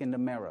 When you look in the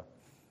mirror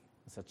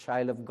as a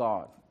child of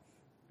God,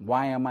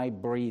 why am I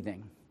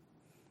breathing?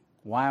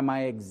 Why am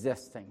I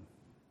existing?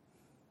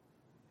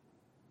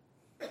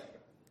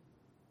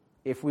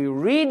 If we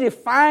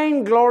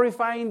redefine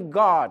glorifying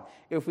God,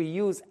 if we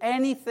use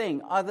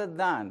anything other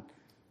than,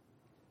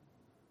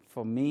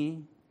 for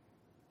me,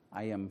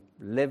 I am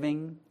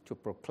living to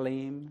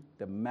proclaim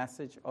the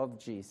message of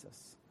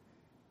Jesus.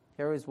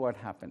 Here is what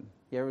happened.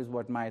 Here is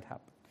what might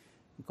happen.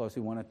 Because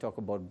we want to talk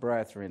about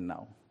brethren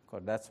now.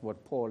 Because that's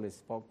what Paul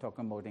is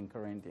talking about in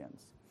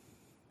Corinthians.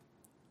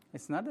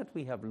 It's not that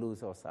we have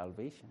lost our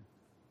salvation.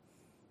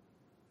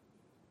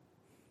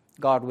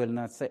 God will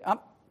not say,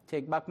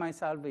 take back my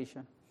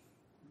salvation.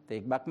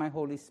 Take back my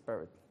Holy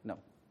Spirit. No.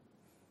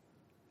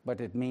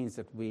 But it means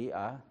that we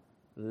are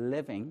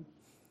living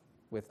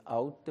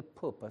without the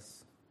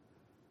purpose,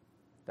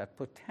 that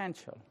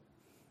potential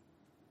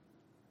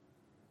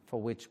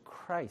for which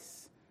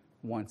Christ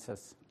wants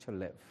us to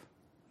live.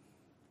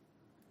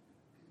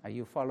 Are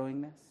you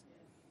following this?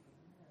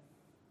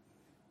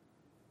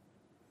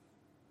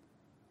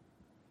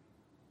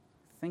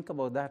 Think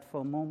about that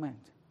for a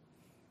moment.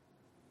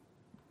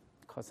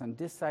 Because on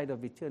this side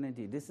of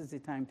eternity, this is the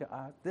time to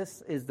ask.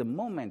 This is the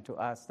moment to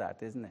ask that,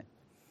 isn't it?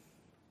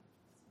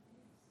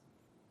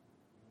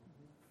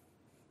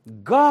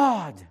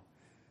 God.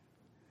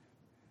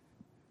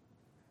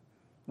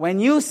 When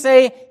you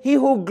say, "He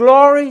who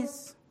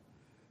glories,"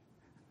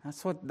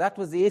 that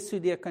was the issue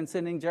there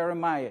concerning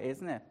Jeremiah,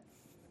 isn't it?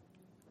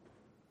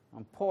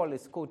 And Paul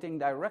is quoting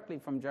directly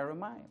from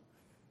Jeremiah.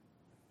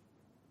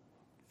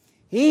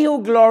 "He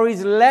who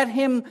glories, let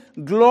him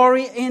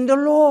glory in the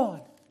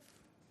Lord."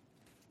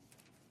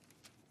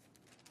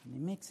 And he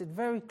makes it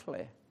very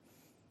clear.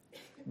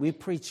 We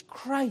preach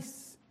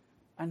Christ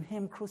and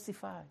Him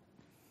crucified.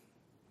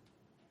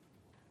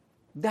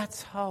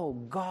 That's how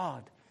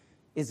God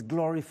is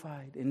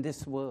glorified in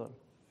this world.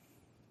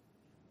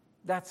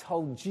 That's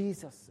how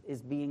Jesus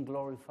is being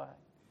glorified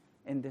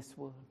in this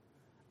world.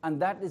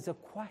 And that is a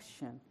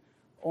question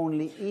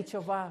only each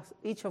of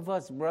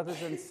us,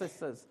 brothers and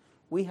sisters,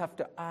 we have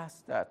to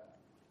ask that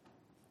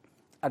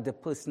at the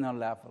personal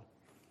level.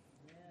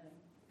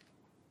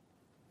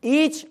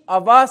 Each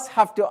of us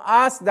have to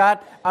ask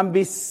that and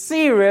be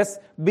serious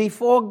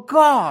before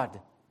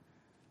God.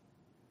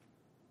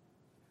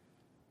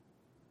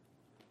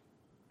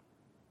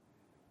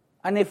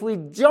 And if we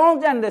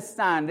don't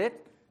understand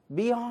it,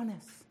 be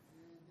honest.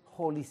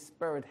 Holy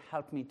Spirit,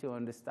 help me to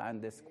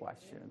understand this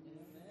question.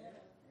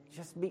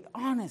 Just be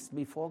honest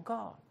before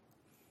God.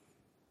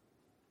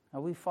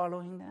 Are we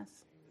following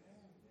this?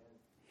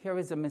 Here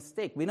is a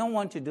mistake. We don't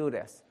want to do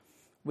this.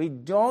 We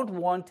don't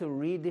want to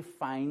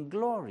redefine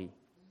glory.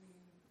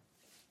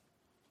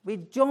 We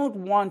don't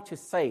want to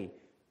say,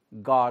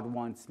 God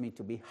wants me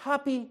to be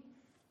happy.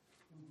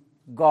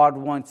 God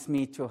wants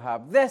me to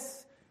have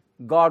this.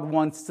 God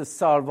wants to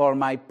solve all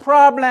my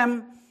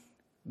problem.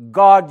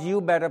 God,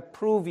 you better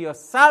prove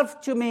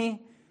yourself to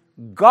me.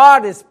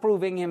 God is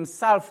proving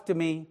himself to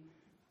me.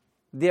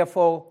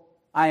 Therefore,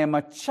 I am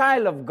a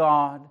child of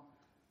God.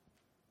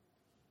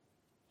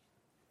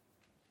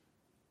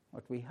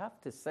 What we have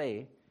to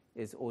say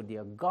is, oh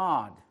dear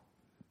God,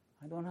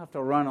 I don't have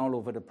to run all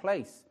over the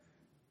place.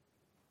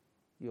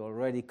 You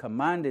already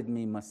commanded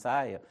me,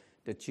 Messiah,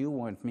 that you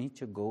want me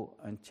to go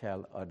and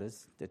tell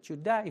others that you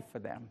died for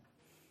them.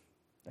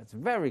 That's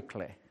very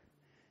clear.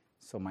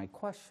 So my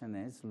question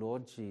is,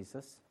 Lord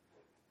Jesus,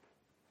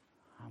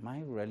 am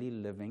I really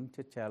living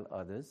to tell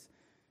others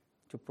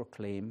to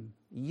proclaim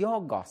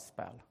your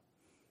gospel?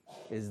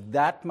 Is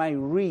that my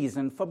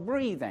reason for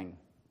breathing,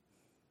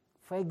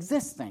 for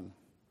existing?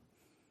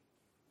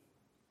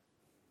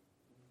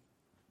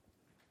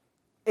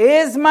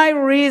 Is my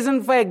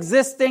reason for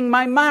existing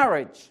my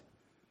marriage?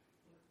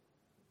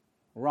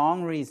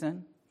 Wrong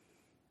reason.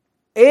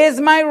 Is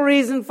my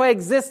reason for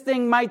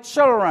existing my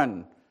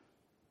children?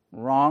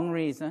 Wrong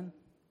reason.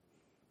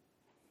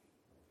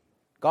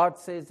 God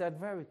says that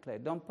very clear.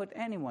 Don't put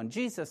anyone.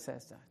 Jesus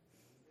says that.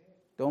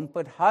 Don't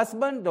put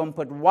husband, don't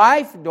put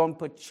wife, don't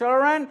put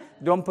children,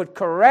 don't put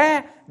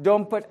career,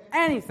 don't put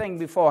anything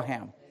before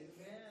him.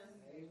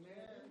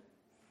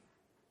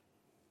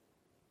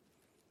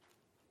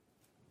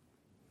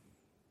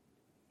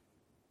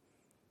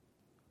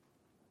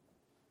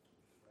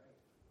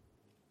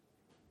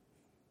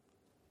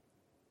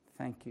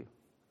 Thank you.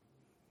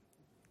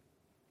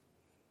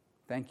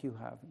 Thank you,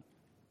 Harvey.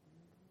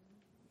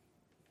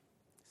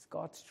 It's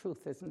God's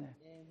truth, isn't it?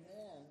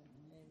 Amen.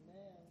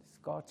 Amen. It's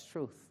God's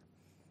truth.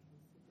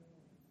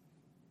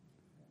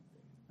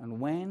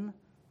 And when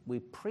we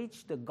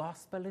preach the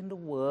gospel in the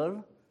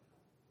world,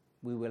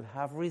 we will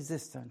have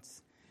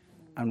resistance.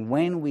 And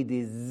when we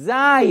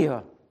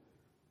desire,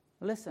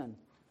 listen,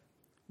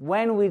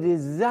 when we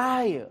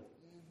desire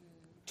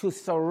to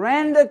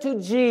surrender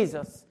to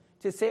Jesus,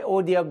 to say,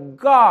 oh dear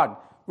God,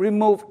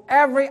 remove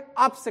every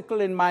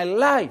obstacle in my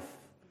life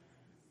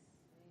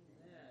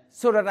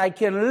so that I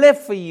can live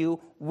for you,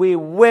 we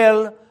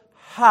will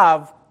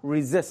have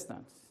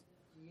resistance.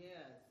 Yes,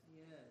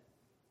 yes.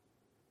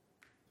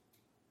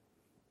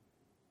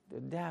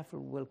 The devil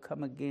will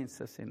come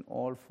against us in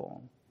all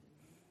form.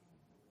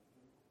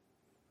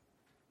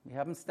 We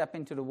haven't stepped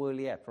into the world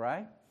yet,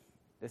 right?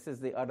 This is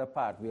the other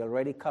part. We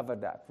already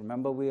covered that.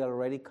 Remember, we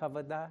already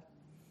covered that?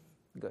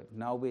 Good.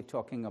 Now we're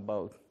talking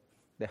about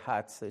the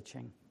heart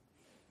searching.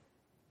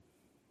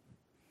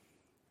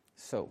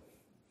 So,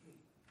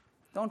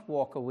 don't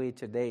walk away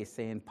today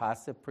saying,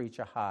 Pastor, preach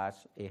a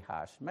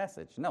harsh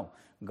message. No,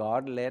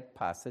 God led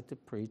Pastor to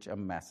preach a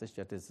message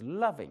that is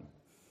loving.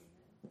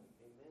 Amen.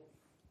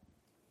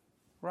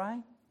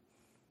 Right?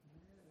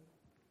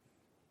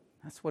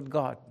 That's what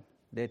God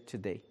did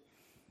today.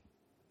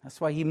 That's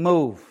why he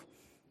moved.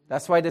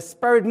 That's why the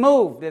Spirit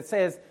moved. It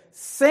says,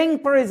 sing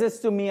praises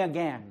to me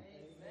again.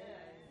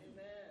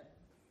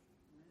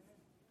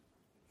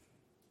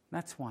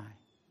 That's why.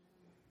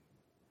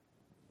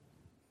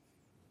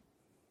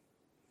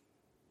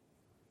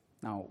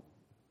 Now,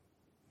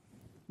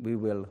 we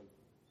will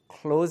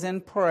close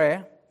in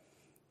prayer.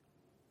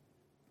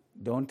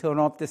 Don't turn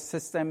off the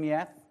system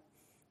yet.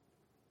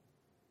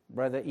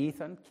 Brother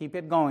Ethan, keep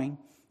it going,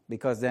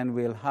 because then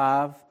we'll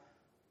have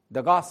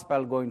the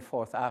gospel going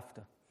forth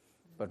after.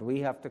 But we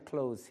have to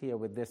close here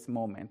with this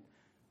moment.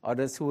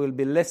 Others who will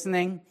be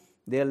listening,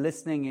 they're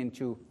listening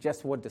into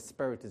just what the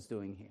Spirit is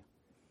doing here.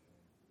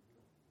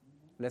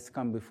 Let's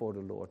come before the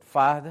Lord.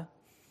 Father,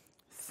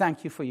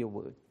 thank you for your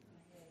word.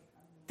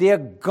 Dear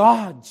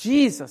God,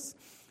 Jesus,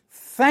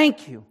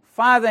 thank you.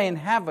 Father in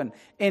heaven,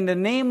 in the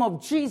name of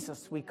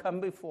Jesus, we come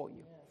before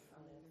you.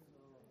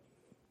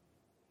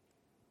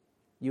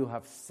 You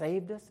have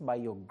saved us by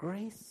your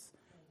grace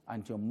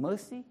and your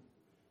mercy.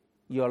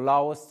 You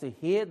allow us to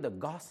hear the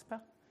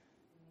gospel.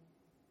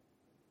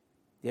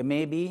 There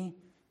may be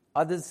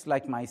others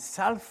like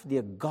myself,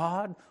 dear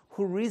God,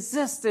 who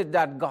resisted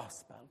that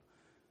gospel.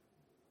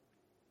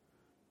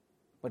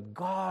 But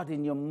God,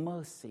 in your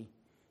mercy,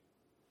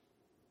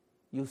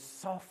 you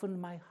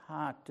softened my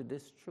heart to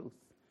this truth,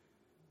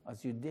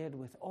 as you did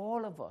with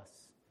all of us.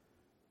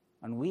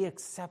 And we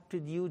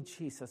accepted you,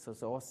 Jesus,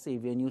 as our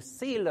Savior, and you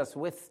sealed us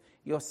with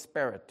your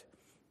Spirit.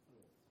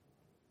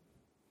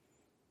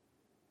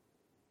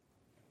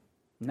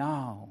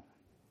 Now,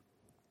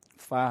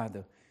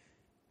 Father,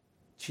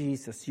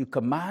 Jesus, you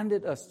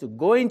commanded us to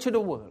go into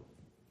the world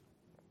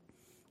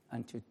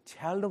and to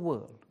tell the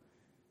world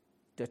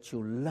that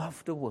you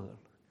love the world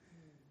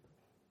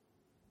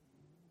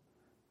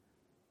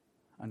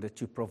and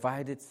that you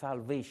provided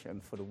salvation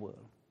for the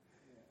world.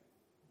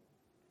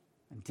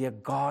 And dear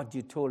God,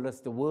 you told us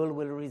the world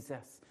will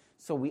resist.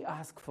 So we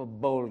ask for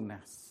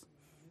boldness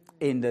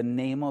in the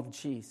name of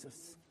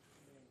Jesus.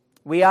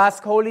 We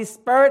ask, Holy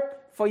Spirit,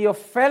 for your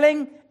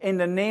filling in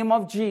the name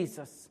of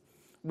Jesus.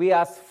 We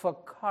ask for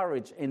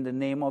courage in the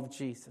name of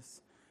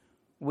Jesus.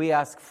 We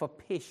ask for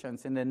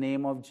patience in the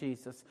name of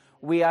Jesus.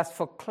 We ask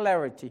for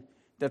clarity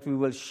that we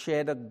will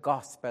share the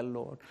gospel,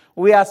 Lord.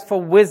 We ask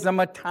for wisdom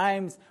at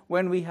times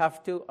when we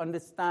have to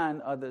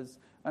understand others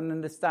and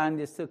understand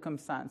their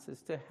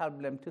circumstances, to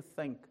help them to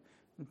think,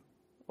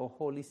 oh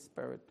Holy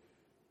Spirit,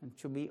 and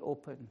to be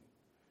open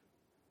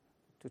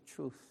to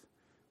truth.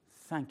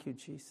 Thank you,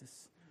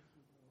 Jesus.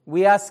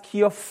 We ask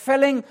your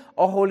filling,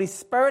 O Holy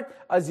Spirit,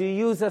 as you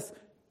use us.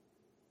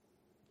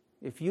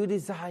 If you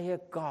desire,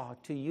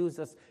 God, to use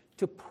us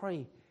to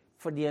pray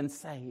for the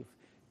unsaved,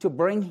 to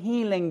bring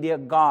healing, dear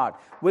God,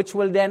 which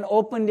will then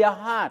open their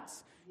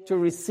hearts to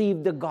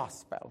receive the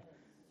gospel.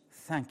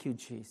 Thank you,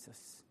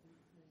 Jesus.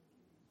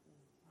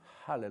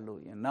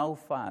 Hallelujah. Now,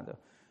 Father,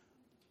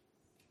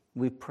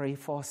 we pray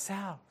for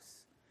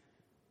ourselves.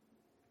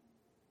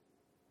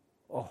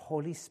 Oh,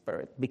 Holy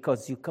Spirit,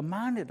 because you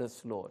commanded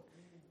us, Lord,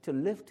 to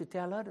live to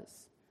tell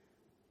others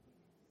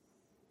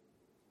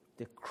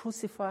the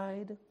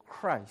crucified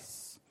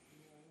Christ.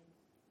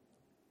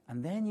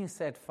 And then you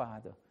said,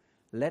 Father,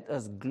 let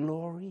us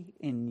glory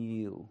in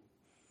you.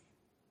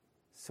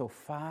 So,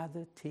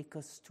 Father, take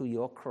us to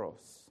your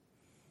cross.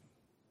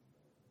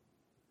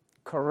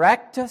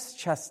 Correct us,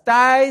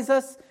 chastise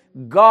us.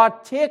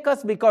 God, take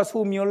us, because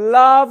whom you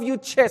love, you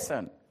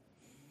chasten.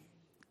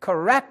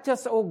 Correct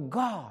us, O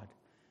God,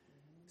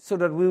 so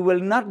that we will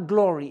not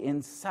glory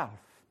in self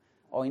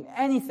or in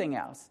anything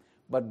else,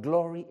 but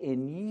glory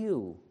in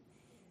you,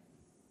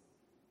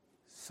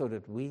 so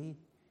that we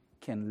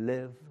can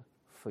live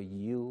for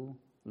you,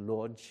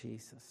 Lord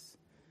Jesus.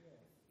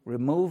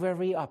 Remove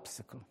every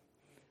obstacle.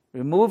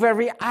 Remove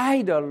every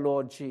idol,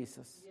 Lord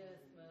Jesus.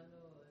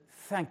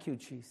 Thank you,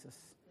 Jesus.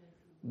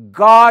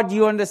 God,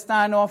 you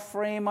understand our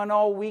frame and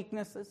our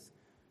weaknesses.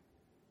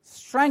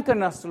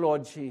 Strengthen us,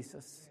 Lord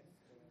Jesus.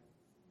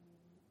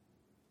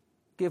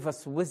 Give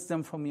us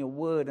wisdom from your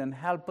word and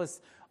help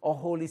us, O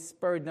Holy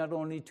Spirit, not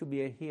only to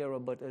be a hearer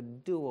but a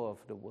doer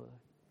of the word.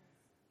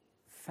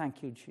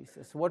 Thank you,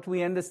 Jesus. What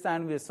we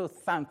understand, we are so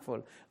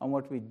thankful, and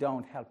what we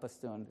don't, help us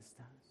to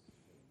understand.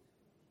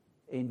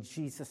 In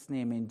Jesus'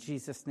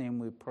 name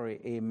we pray.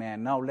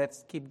 Amen. Now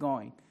let's keep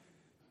going.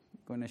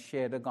 We're going to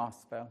share the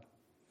gospel.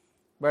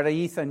 Brother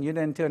Ethan, you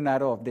didn't turn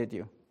that off, did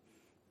you?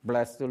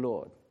 Bless the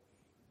Lord.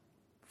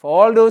 For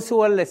all those who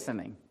are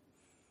listening,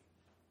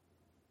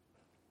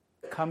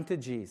 come to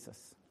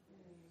Jesus.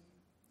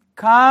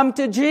 Come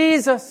to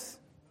Jesus.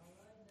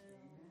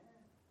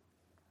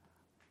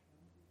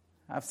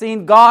 I've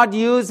seen God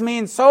use me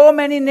in so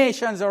many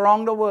nations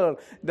around the world.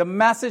 The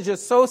message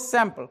is so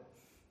simple.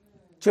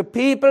 To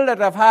people that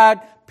have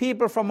had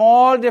people from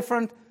all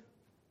different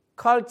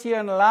culture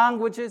and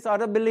languages,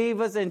 other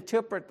believers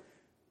interpret.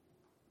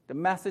 The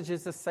message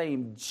is the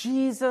same.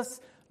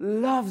 Jesus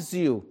loves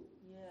you.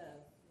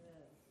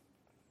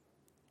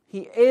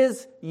 He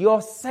is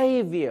your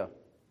Savior.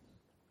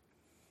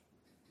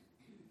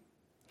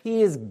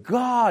 He is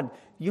God.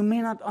 You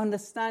may not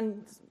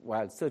understand,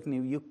 well,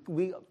 certainly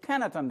we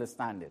cannot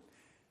understand it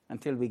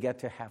until we get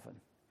to heaven.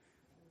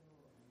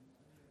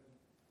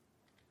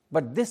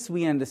 But this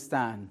we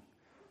understand.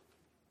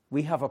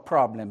 We have a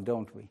problem,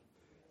 don't we?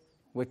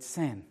 With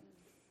sin.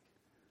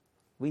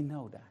 We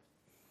know that.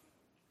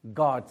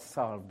 God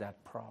solved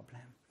that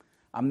problem.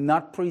 I'm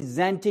not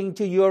presenting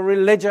to you a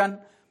religion.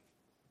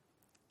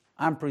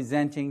 I'm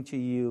presenting to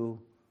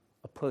you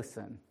a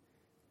person.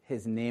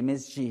 His name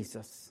is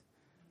Jesus.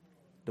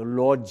 The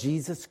Lord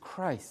Jesus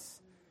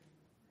Christ.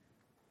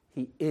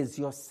 He is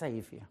your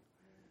Savior.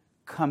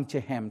 Come to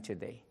him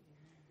today.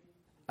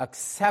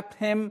 Accept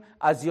him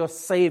as your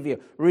Savior.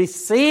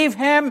 Receive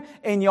him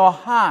in your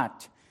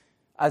heart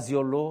as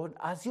your Lord,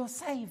 as your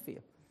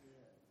Savior.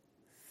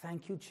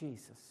 Thank you,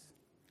 Jesus.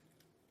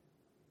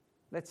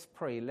 Let's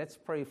pray. Let's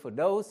pray for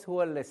those who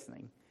are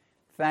listening.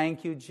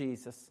 Thank you,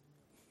 Jesus.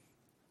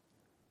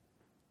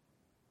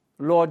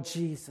 Lord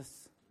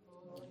Jesus,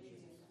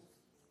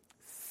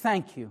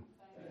 thank you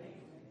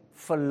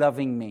for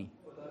loving me.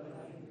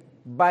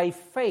 By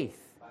faith,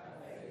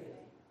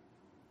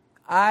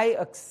 I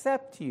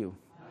accept you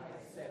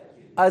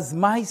as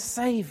my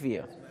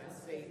Savior.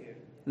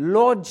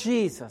 Lord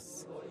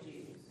Jesus,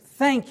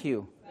 thank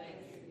you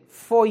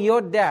for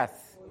your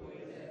death,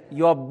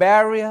 your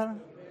burial,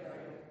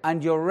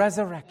 and your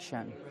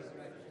resurrection.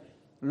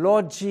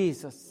 Lord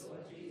Jesus,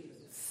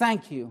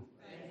 thank you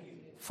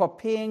for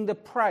paying the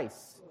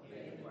price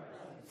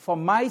for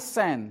my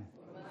sin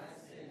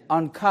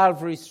on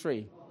Calvary's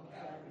tree.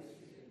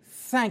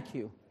 Thank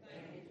you.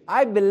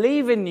 I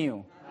believe in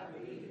you.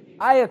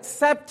 I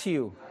accept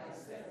you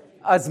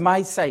as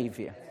my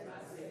Savior.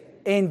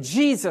 In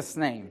Jesus'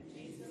 name,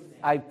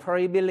 I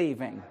pray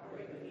believing.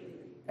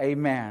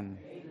 Amen.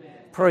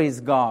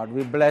 Praise God.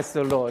 We bless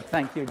the Lord.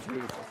 Thank you,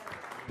 Jesus.